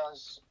tough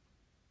because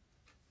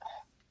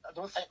I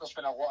don't think there's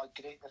been a lot of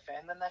great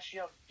defending this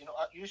year.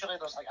 Usually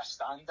there's like a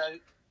standout.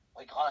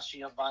 Like last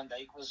year, Van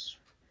Dijk was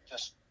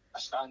just a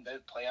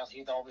standout player.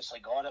 He'd obviously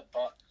got it,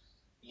 but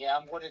yeah,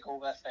 I'm going to go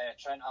with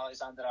Trent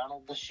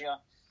Alexander-Arnold this year.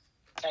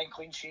 10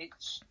 clean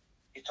sheets.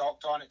 He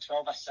talked on it,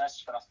 12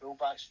 assists for a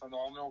fullback's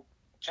phenomenal.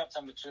 Chipped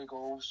in with 2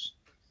 goals.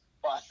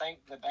 But I think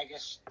the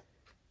biggest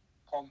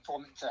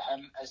compliment to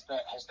him is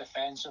that his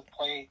defensive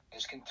play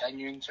is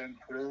continuing to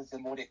improve the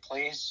more he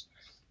plays.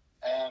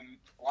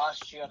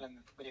 Last year, and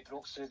when he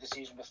broke through the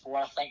season before,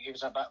 I think he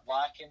was a bit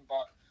lacking,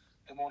 but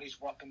the more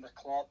he's working with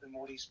Klopp, the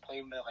more he's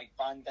playing with like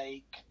Van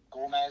Dijk,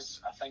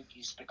 Gomez, I think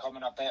he's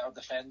becoming a better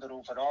defender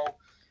overall.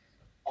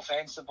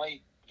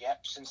 Offensively,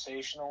 yep,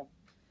 sensational.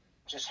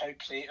 Just how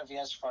creative he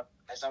is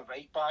as a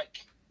right back.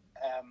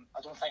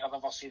 I don't think I've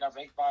ever seen a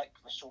right back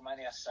with so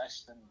many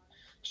assists, and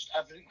just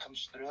everything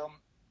comes through him.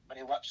 When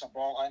he whips a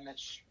ball in,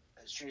 it's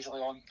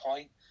usually on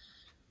point.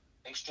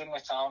 Extremely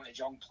talented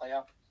young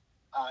player,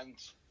 and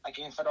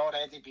again, for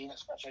already being at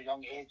such a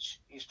young age,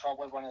 he's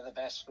probably one of the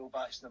best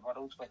fullbacks in the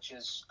world, which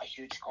is a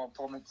huge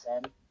compliment to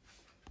him.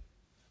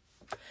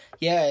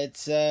 Yeah,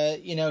 it's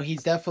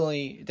he's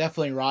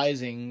definitely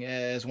rising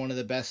as one of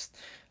the best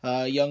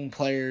young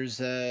players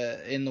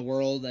in the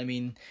world. I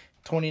mean,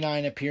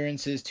 29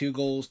 appearances, 2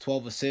 goals,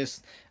 12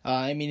 assists.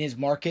 I mean, his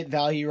market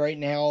value right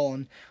now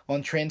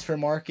on Transfer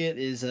Market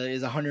is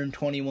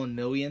 121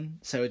 million.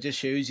 So it just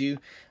shows you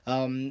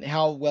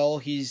how well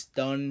he's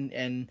done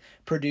and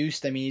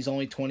produced. I mean, he's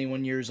only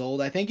 21 years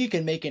old. I think you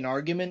can make an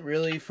argument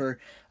really for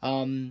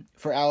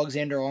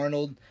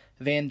Alexander-Arnold,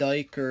 Van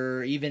Dijk,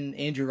 or even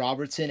Andrew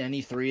Robertson,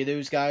 any three of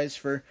those guys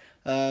for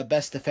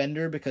best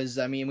defender, because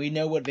I mean, we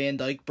know what Van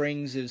Dijk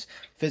brings is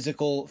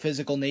physical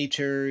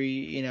nature.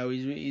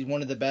 He's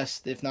one of the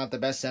best, if not the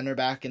best, center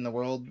back in the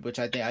world, which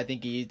I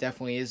think he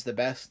definitely is the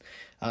best.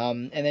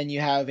 And then you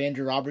have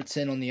Andrew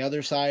Robertson on the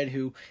other side,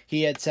 who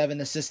he had 7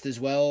 assists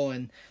as well,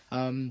 and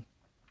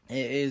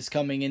is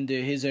coming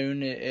into his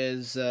own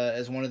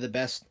as one of the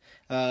best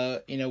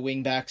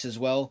wing backs as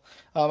well.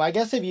 I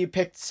guess if you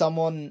picked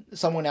someone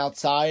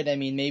outside, I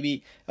mean,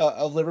 maybe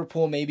of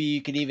Liverpool, maybe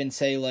you could even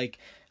say like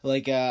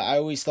I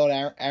always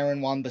thought Aaron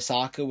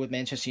Wan-Bissaka with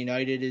Manchester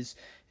United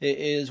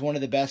is one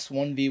of the best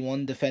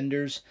 1v1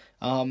 defenders.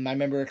 I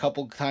remember a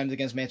couple times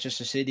against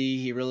Manchester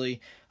City, he really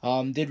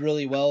did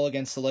really well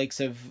against the likes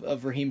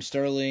of Raheem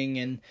Sterling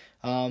and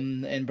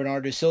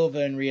Bernardo Silva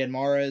and Riyad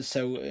Mahrez.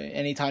 So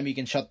anytime you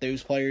can shut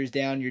those players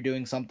down, you're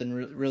doing something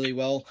really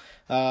well.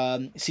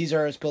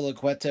 Cesar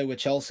Azpilicueta with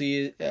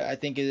Chelsea, I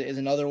think, is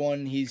another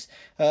one. He's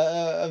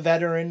a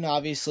veteran,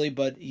 obviously,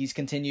 but he's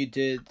continued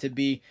to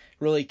be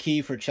really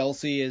key for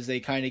Chelsea as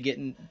they kind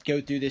of go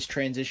through this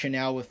transition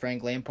now with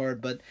Frank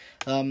Lampard. But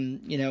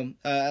I'm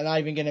not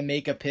even going to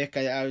make a pick.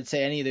 I would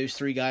say any of those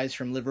 3 guys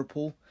from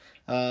Liverpool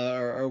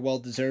are well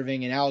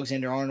deserving, and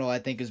Alexander-Arnold, I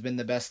think, has been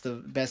the best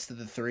of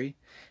the 3,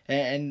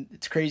 and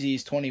it's crazy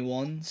he's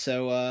 21.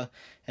 So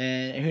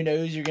and who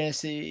knows, you're gonna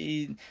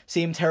see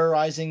him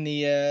terrorizing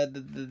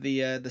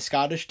the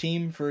Scottish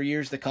team for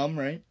years to come,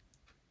 right?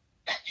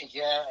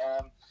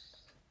 Yeah,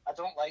 I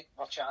don't like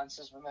their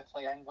chances when they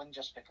play England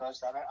just because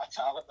the amount of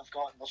talent they've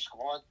got in their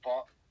squad.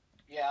 But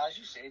yeah, as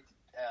you said,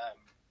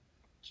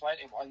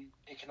 21,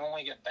 he can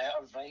only get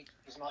better, right?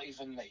 He's not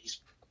even at his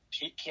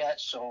peak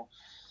yet, so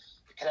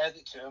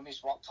credit to him.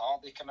 He's worked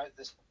hard. He came out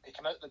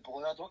the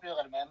blue. I don't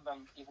really remember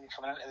him even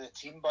coming into the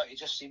team, but he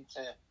just seemed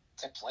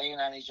to play,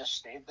 and he just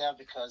stayed there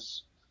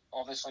because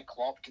obviously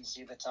Klopp can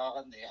see the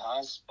talent that he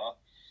has. But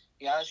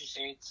yeah, as you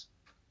said,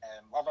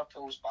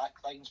 Liverpool's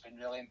backline's been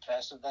really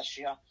impressive this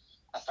year.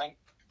 I think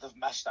they've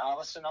missed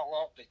Alisson a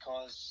lot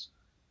because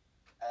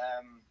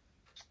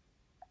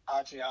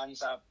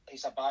Adrian's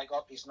he's a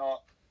backup. He's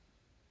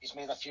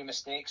made a few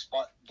mistakes,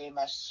 but they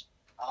miss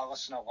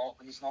Alisson a lot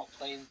when he's not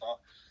playing. But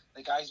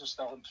the guys have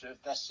still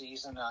improved this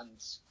season, and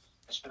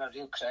it's been a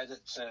real credit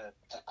to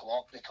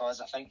Klopp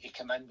because I think he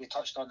came in, we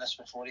touched on this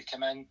before he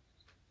came in,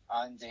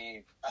 and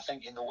I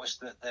think he noticed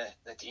that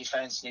the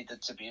defence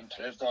needed to be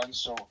improved on,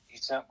 so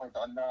he's certainly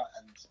done that,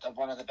 and they're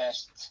one of the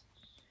best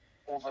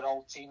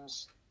overall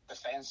teams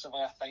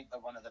defensively. I think they're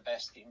one of the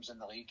best teams in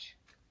the league.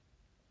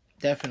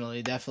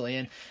 Definitely,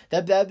 and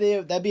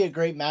that'd be a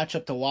great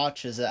matchup to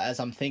watch as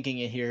I'm thinking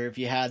it here. If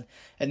you had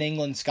an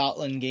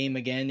England-Scotland game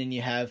again, and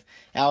you have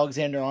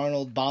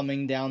Alexander-Arnold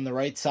bombing down the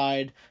right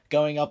side,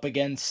 going up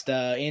against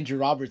Andrew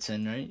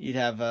Robertson, right? You'd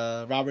have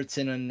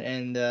Robertson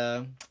and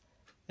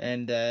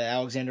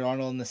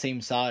Alexander-Arnold on the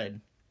same side.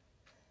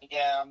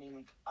 Yeah, I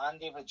mean,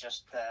 Andy would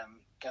just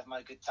give him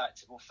a good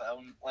tactical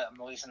film, let him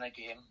know he's in the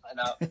game, and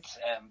that would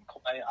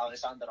quiet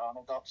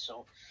Alexander-Arnold up.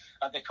 So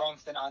I'd be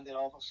confident Andy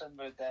Robertson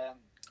would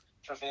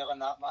prevail in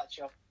that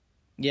matchup.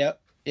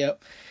 Yep.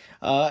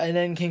 And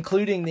then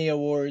concluding the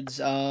awards,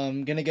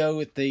 I'm gonna go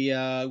with the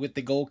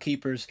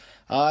goalkeepers.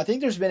 I think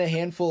there's been a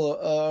handful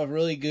of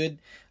really good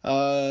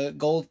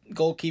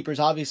goalkeepers.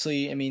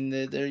 Obviously, I mean,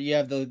 you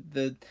have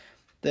the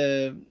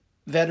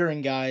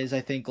veteran guys,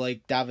 I think,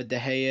 like David De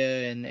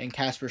Gea and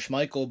Kasper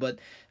Schmeichel, but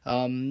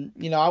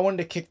I wanted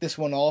to kick this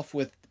one off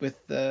with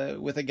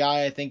a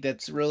guy I think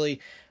that's really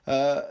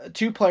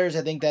 2 players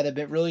I think that have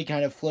been really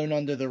kind of flown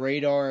under the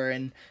radar,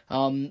 and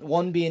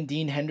one being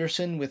Dean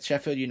Henderson with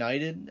Sheffield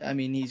United. I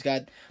mean, he's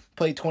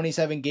played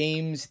 27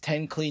 games,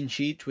 10 clean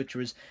sheets, which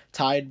was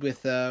tied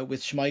with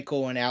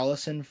Schmeichel and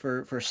Alisson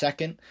for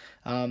second.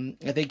 I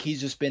think he's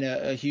just been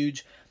a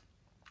huge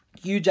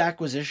huge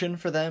acquisition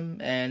for them,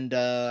 and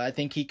I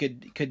think he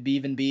could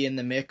even be in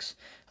the mix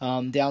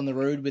down the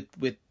road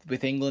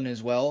with England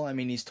as well. I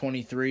mean, he's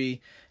 23.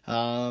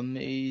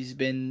 He's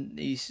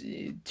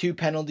 2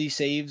 penalty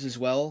saves as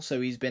well, so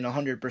he's been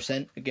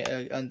 100%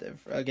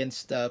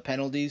 against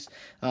penalties,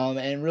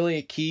 and really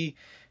a key.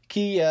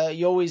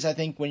 You always, I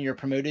think, when you're a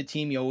promoted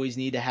team, you always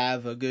need to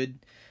have a good,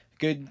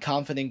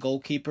 confident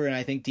goalkeeper, and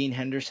I think Dean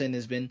Henderson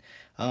has been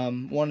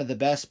one of the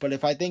best. But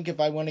if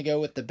I want to go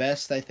with the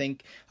best, I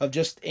think of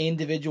just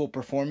individual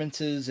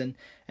performances and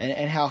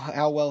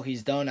how well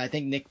he's done. I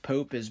think Nick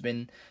Pope has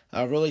been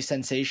really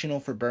sensational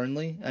for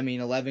Burnley. I mean,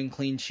 11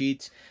 clean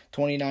sheets,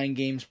 29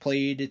 games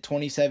played,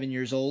 27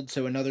 years old.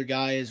 So another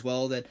guy as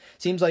well that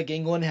seems like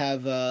England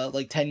have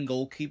like 10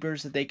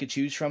 goalkeepers that they could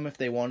choose from if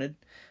they wanted.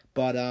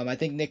 But I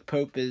think Nick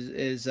Pope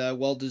is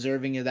well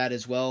deserving of that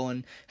as well,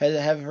 and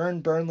have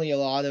earned Burnley a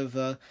lot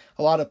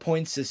of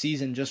points this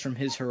season just from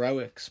his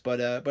heroics. But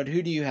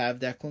who do you have,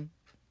 Declan?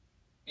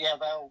 Yeah,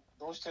 well,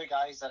 those two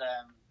guys that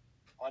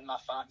on my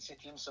fantasy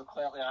team, so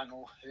clearly I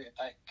know who to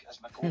pick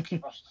as my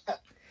goalkeepers.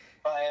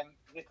 But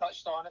you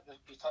touched on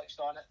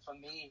it. For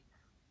me,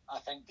 I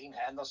think Dean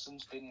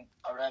Henderson's been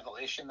a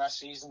revelation this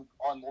season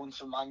on loan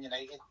from Man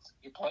United.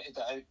 You pointed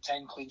it out: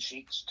 10 clean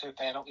sheets, 2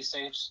 penalty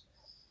saves.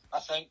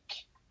 I think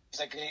he's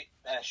a great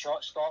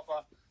shot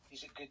stopper.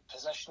 He's a good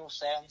positional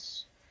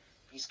sense.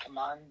 He's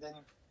commanding.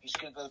 He's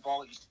good with the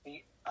ball at his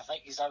feet. I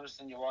think he's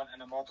everything you want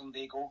in a modern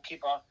day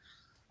goalkeeper.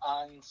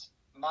 And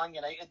Man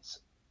United,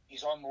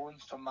 he's on loan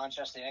from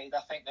Manchester United.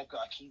 I think they've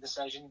got a key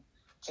decision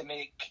to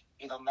make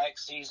either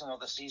next season or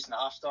the season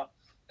after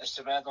as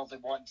to whether they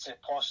want to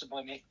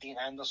possibly make Dean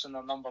Henderson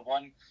their number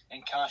one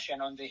and cash in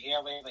on De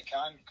Gea where they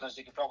can, because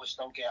they could probably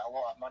still get a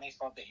lot of money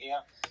for De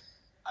Gea.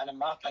 And in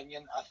my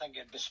opinion, I think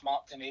it'd be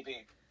smart to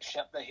maybe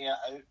ship De Gea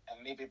out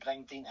and maybe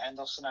bring Dean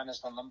Henderson in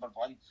as the number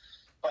one.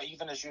 But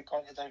even as you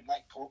pointed out,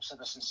 Nick Pope's had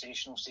a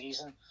sensational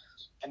season.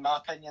 In my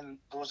opinion,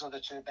 those are the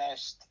 2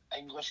 best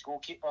English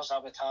goalkeepers. I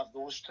would have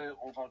those 2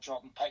 over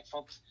Jordan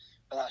Pickford,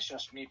 but that's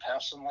just me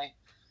personally.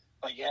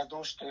 But yeah,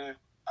 those 2,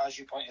 as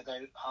you pointed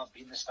out, have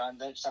been the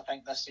standouts, I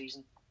think, this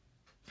season.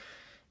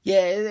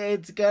 Yeah,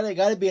 it's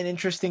gotta be an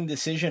interesting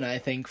decision, I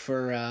think,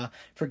 for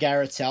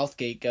Gareth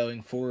Southgate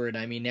going forward.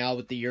 I mean, now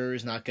with the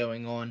Euros not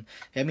going on,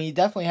 I mean, he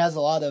definitely has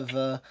a lot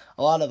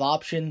of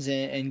options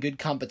and good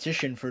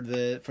competition for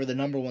the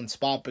number one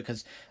spot,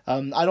 because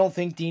I don't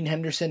think Dean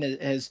Henderson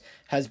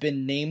has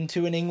been named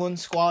to an England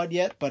squad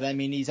yet, but I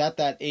mean, he's at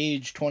that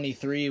age,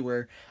 23,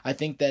 where I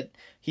think that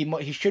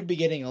he should be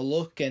getting a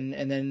look, and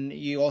then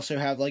you also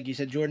have, like you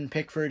said, Jordan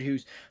Pickford,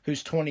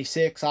 who's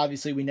 26.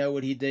 Obviously, we know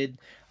what he did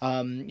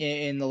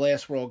in the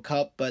last World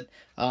Cup, but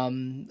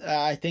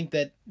I think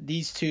that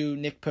these 2,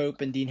 Nick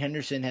Pope and Dean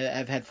Henderson,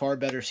 have had far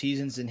better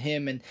seasons than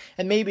him, and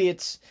maybe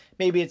it's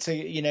a,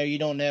 you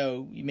don't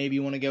know, maybe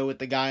you want to go with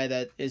the guy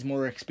that is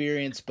more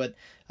experienced, but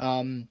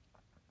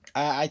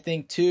I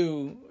think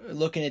too,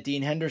 looking at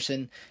Dean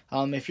Henderson,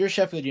 if you're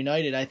Sheffield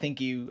United, I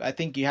think you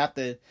have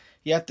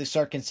to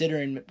start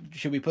considering,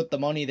 should we put the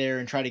money there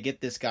and try to get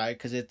this guy,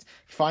 because it's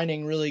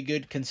finding really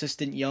good,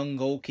 consistent young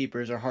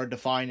goalkeepers are hard to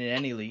find in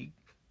any league.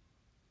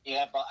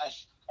 Yeah, but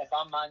if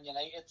I'm Man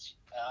United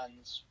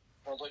and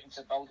we're looking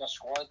to build a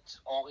squad,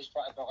 Ollie's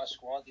trying to build a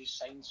squad, he's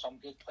signed some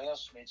good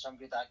players, made some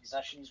good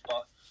acquisitions,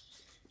 but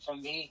for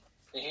me,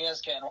 De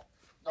Gea's getting on.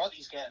 Not that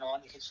he's getting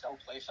on, he could still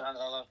play for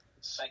another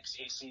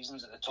 6-8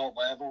 seasons at the top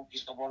level.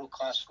 He's a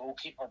world-class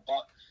goalkeeper,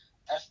 but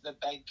if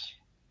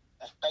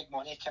big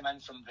money come in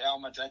from Real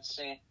Madrid,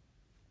 say,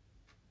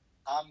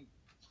 I'm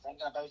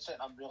thinking about it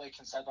and I'm really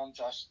considering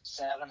just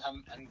selling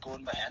him and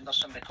going with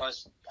Henderson,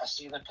 because I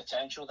see the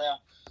potential there.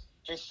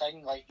 Good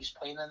thing, like, he's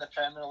playing in the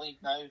Premier League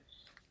now.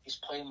 He's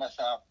playing with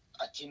a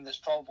team that's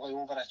probably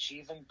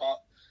overachieving,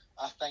 but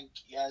I think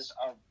he is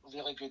a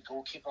really good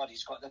goalkeeper.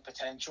 He's got the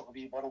potential to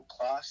be world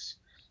class,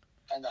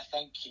 and I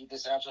think he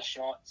deserves a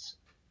shot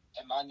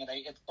at Man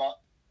United. But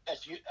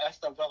if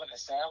they're willing to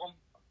sell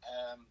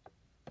him,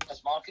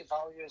 his market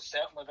value has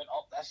certainly been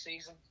up this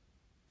season.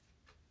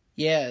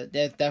 Yeah,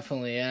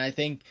 definitely, and I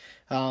think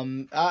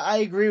I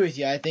agree with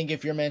you. I think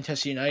if you're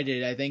Manchester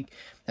United, I think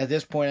at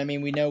this point, I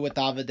mean, we know what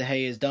David De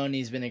Gea has done.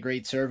 He's been a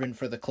great servant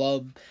for the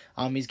club.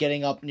 He's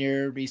getting up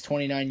near, he's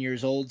 29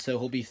 years old, so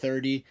he'll be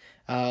 30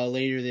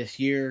 later this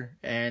year,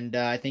 and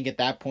I think at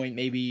that point,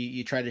 maybe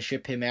you try to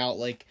ship him out,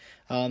 like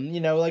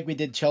like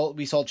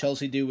we saw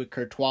Chelsea do with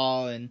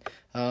Courtois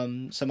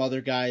and some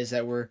other guys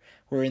that were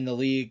in the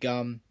league.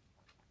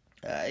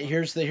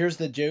 Here's the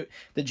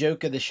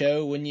joke of the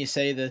show. Wouldn't you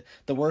say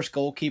the worst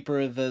goalkeeper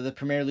of the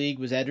Premier League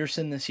was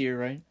Ederson this year,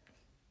 right?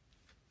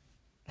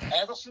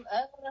 Ederson's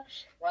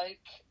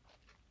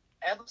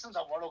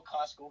a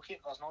world-class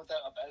goalkeeper, there's no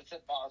doubt about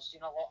it, but I've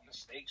seen a lot of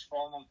mistakes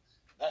from him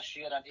this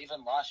year and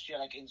even last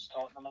year against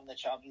Tottenham in the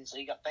Champions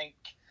League. I think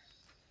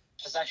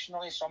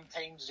positionally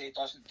sometimes he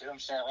doesn't do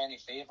himself any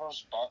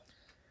favours, but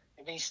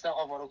I mean, he's still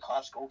a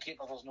world-class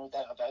goalkeeper, there's no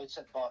doubt about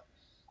it, but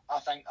I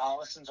think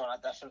Alisson's on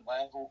a different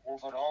level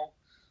overall.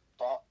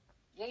 But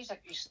yeah,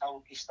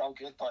 he's still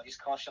good, but he's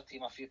cost your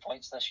team a few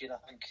points this year, I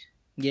think.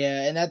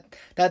 Yeah, and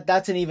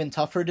that's an even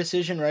tougher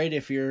decision, right?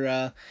 If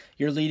you're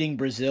leading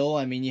Brazil,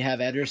 I mean, you have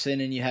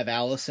Ederson and you have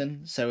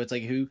Alisson, so it's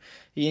like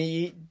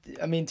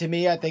I mean, to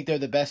me, I think they're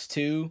the best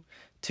two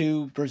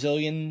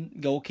Brazilian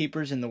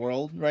goalkeepers in the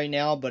world right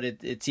now, but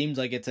it seems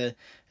like it's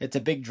a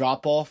big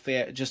drop off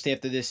just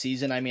after this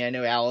season. I mean, I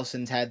know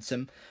Alisson's had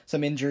some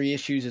injury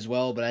issues as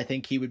well, but I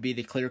think he would be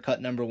the clear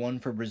cut number one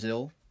for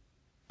Brazil.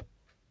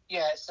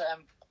 Yeah, it's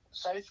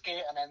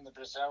Southgate and then the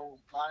Brazil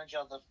manager.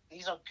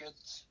 These are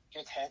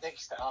good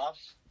headaches to have.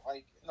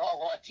 Like, not a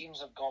lot of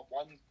teams have got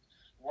one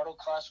world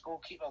class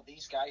goalkeeper.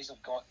 These guys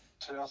have got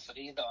two or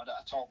three that are at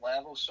a top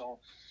level. So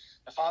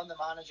if I'm the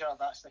manager,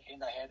 that's the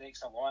kind of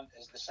headaches I want,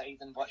 is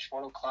deciding which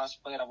world class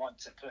player I want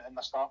to put in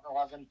my starting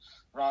 11,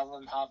 rather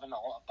than having a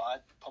lot of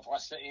bad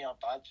publicity or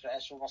bad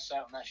press over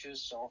certain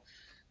issues. So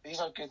these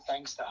are good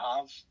things to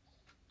have.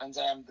 And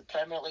the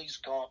Premier League's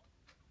got,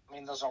 I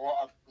mean, there's a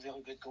lot of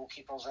really good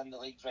goalkeepers in the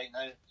league right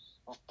now.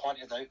 We've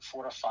pointed out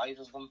 4 or 5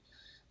 of them.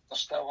 There's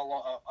still a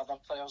lot of other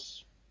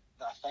players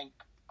that I think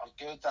are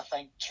good. I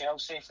think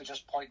Chelsea, if we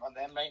just point on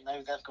them right now,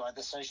 they've got a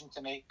decision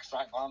to make.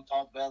 Frank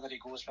Lampard, whether he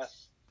goes with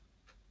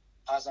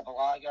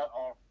Azabalaga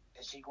or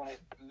is he going to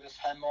move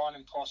him on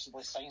and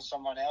possibly sign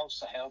someone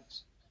else. I heard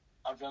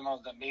a rumour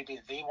that maybe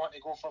they want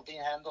to go for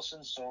Dean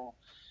Henderson. So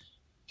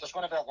there's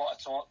going to be a lot of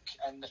talk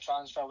in the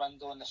transfer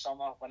window in the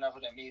summer, whenever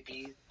it may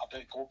be,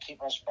 about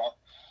goalkeepers. But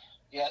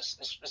yeah,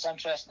 it's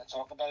interesting to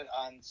talk about.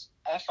 And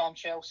if I'm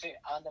Chelsea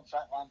and I'm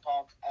Frank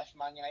Lampard, if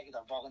Man United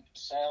are willing to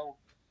sell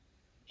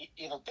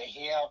either De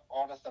Gea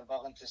or if they're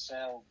willing to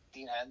sell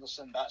Dean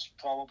Henderson, that's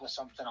probably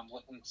something I'm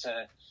looking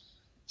to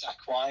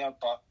acquire.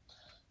 But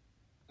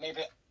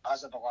maybe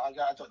as a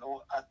Balaga, I don't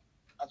know. I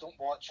don't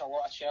watch a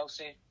lot of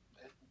Chelsea,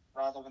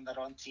 rather when they're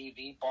on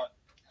TV, but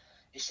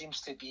he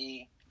seems to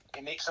be,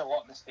 he makes a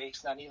lot of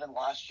mistakes. And even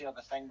last year,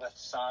 the thing with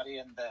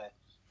Sarri and the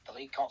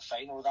League Cup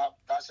final,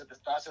 that's a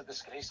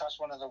disgrace. That's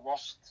one of the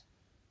worst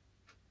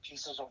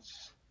pieces of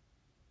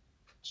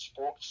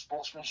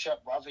sportsmanship,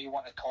 whatever you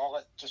want to call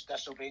it, just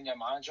disobeying your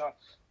manager.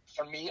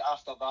 For me,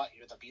 after that, he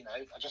would have been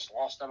out. I just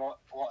lost a lot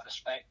of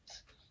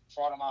respect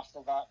for him after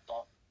that,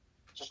 but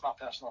just my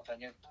personal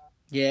opinion.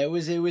 Yeah, it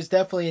was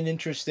definitely an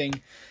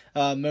interesting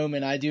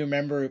moment. I do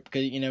remember,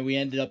 because we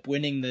ended up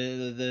winning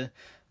the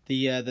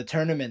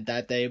tournament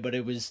that day, but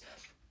it was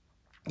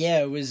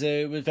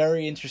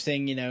very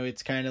interesting.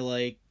 It's kind of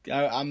like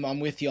I'm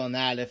with you on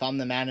that. If I'm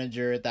the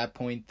manager at that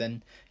point,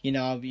 then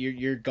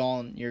you're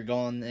gone,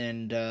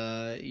 and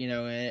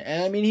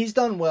and I mean, he's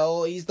done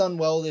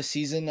well this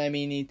season. I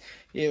mean,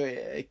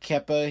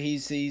 Kepa,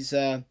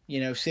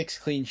 he's 6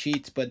 clean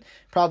sheets, but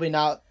probably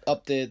not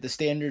up to the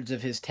standards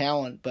of his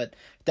talent, but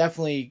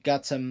definitely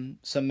got some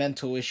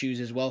mental issues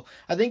as well.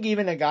 I think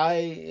even a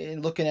guy,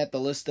 looking at the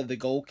list of the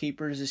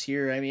goalkeepers this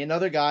year, I mean,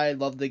 another guy I'd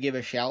love to give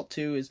a shout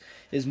to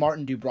is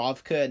Martin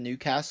Dubravka at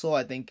Newcastle.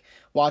 I think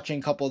watching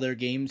a couple of their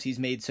games, he's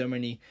made so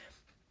many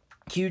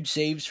huge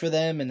saves for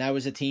them, and that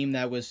was a team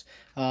that was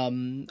a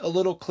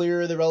little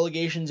clear of the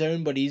relegation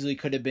zone, but easily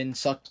could have been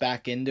sucked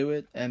back into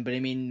it. But I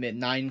mean,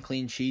 9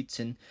 clean sheets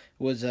and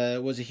was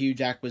a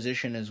huge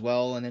acquisition as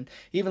well. And then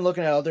even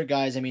looking at other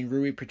guys, I mean,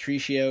 Rui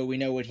Patricio, we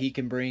know what he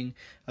can bring.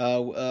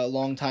 A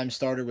long-time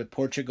starter with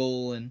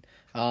Portugal, and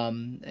he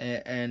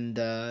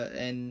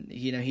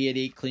had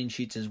 8 clean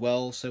sheets as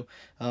well. So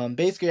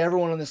basically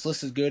everyone on this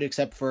list is good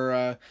except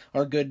for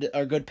our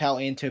good pal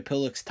Anto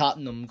Pillic's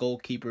Tottenham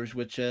goalkeepers,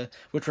 which were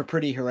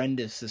pretty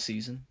horrendous this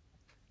season.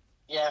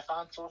 Yeah,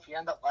 Anto, if you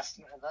end up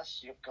listening to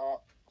this, you've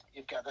got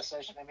a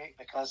decision to make,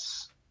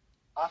 because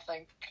I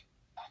think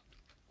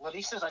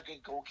Lloris is a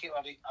good goalkeeper.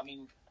 I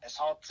mean, it's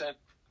hard to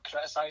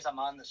criticise a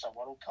man that's a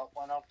World Cup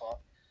winner,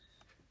 but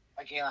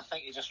again, I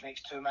think he just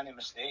makes too many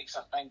mistakes.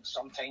 I think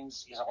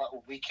sometimes he's a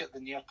little weak at the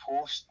near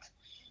post.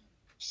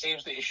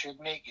 Saves that he should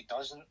make, he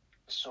doesn't.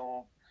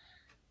 So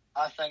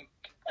I think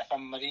if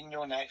I'm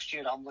Mourinho next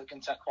year, I'm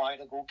looking to acquire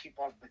a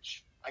goalkeeper,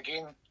 which,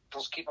 again,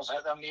 there's keepers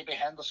out there. Maybe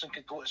Henderson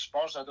could go to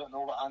Spurs. I don't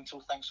know what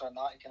Anto thinks on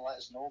that. He can let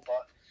us know.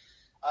 But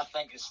I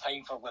think it's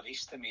time for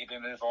Lloris to maybe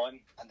move on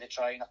and they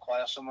try and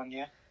acquire someone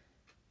new.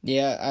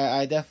 Yeah,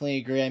 I definitely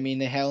agree. I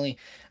mean, I'm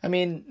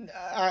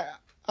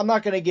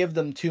not going to give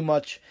them too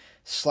much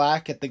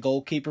slack at the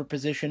goalkeeper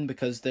position,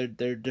 because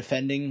their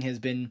defending has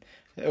been,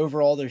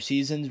 overall their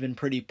season's been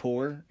pretty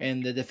poor,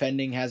 and the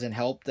defending hasn't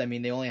helped. I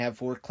mean, they only have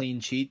 4 clean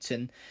sheets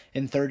in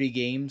 30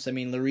 games. I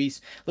mean,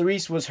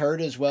 Lloris was hurt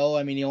as well.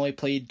 I mean, he only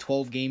played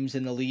 12 games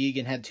in the league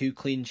and had 2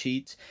 clean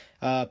sheets.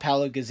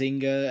 Paulo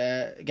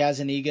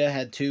Gazzaniga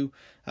had 2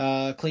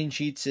 clean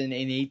sheets in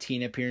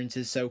 18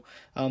 appearances. So,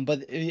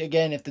 but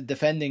again, if the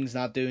defending's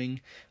not doing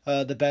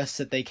the best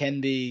that they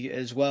can be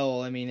as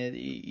well, I mean,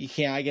 you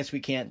can't. I guess we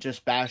can't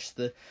just bash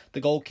the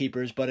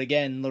goalkeepers. But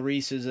again,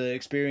 Lloris is an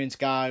experienced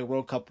guy,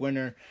 World Cup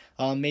winner.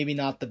 Maybe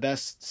not the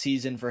best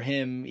season for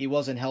him. He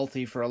wasn't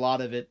healthy for a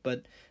lot of it,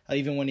 but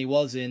even when he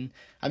was in,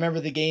 I remember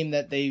the game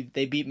that they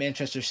beat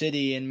Manchester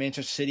City, and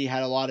Manchester City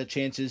had a lot of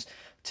chances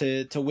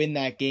to win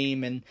that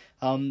game, and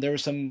there were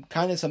some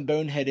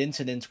bonehead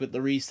incidents with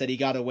Lloris that he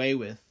got away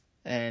with.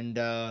 and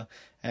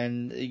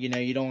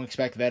you don't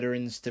expect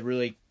veterans to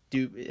really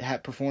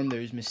perform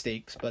those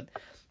mistakes,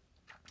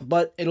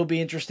 but it'll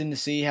be interesting to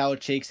see how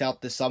it shakes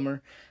out this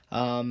summer,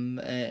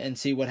 and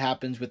see what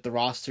happens with the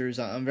rosters.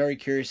 I'm very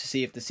curious to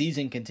see if the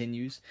season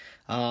continues,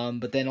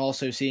 but then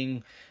also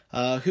seeing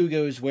who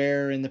goes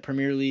where in the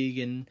Premier League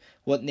and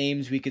what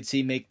names we could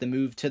see make the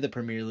move to the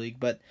Premier League.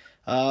 But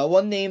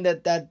one name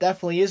that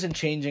definitely isn't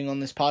changing on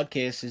this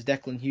podcast is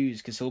Declan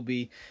Hughes, because he'll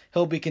be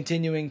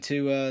continuing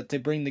to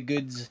bring the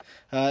goods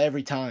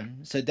every time.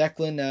 So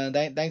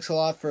Declan, thanks a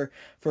lot for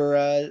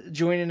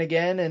joining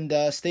again,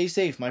 and stay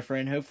safe, my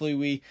friend.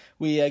 Hopefully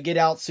we get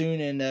out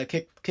soon and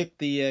kick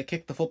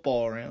the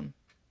football around.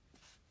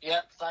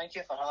 Yeah, thank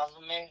you for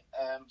having me.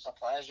 It's a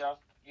pleasure.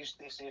 You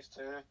stay safe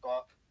too,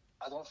 but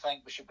I don't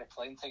think we should be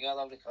playing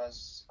together,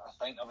 because I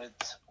think I would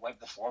wipe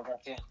the floor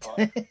with you.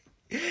 But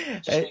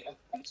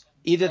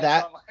either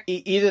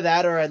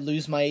that or I'd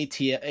lose my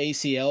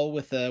ACL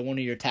with one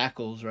of your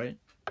tackles, right?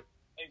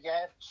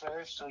 Yeah,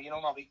 true. So you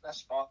know my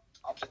weakness, but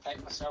I'll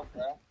protect myself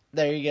there.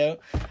 There you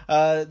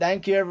go.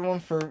 Thank you everyone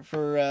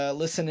for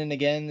listening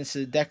again. This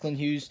is Declan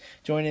Hughes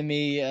joining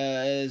me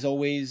as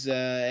always,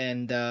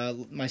 and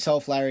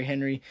myself, Larry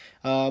Henry.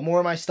 More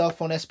of my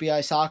stuff on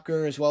SBI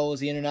Soccer, as well as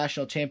the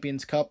International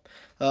Champions Cup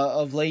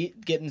of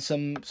late, getting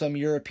some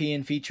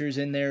European features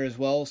in there as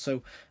well.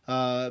 So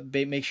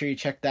make sure you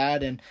check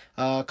that, and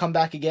come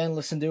back again,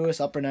 listen to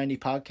us, Upper 90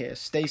 Podcast.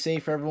 Stay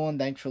safe, everyone.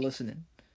 Thanks for listening.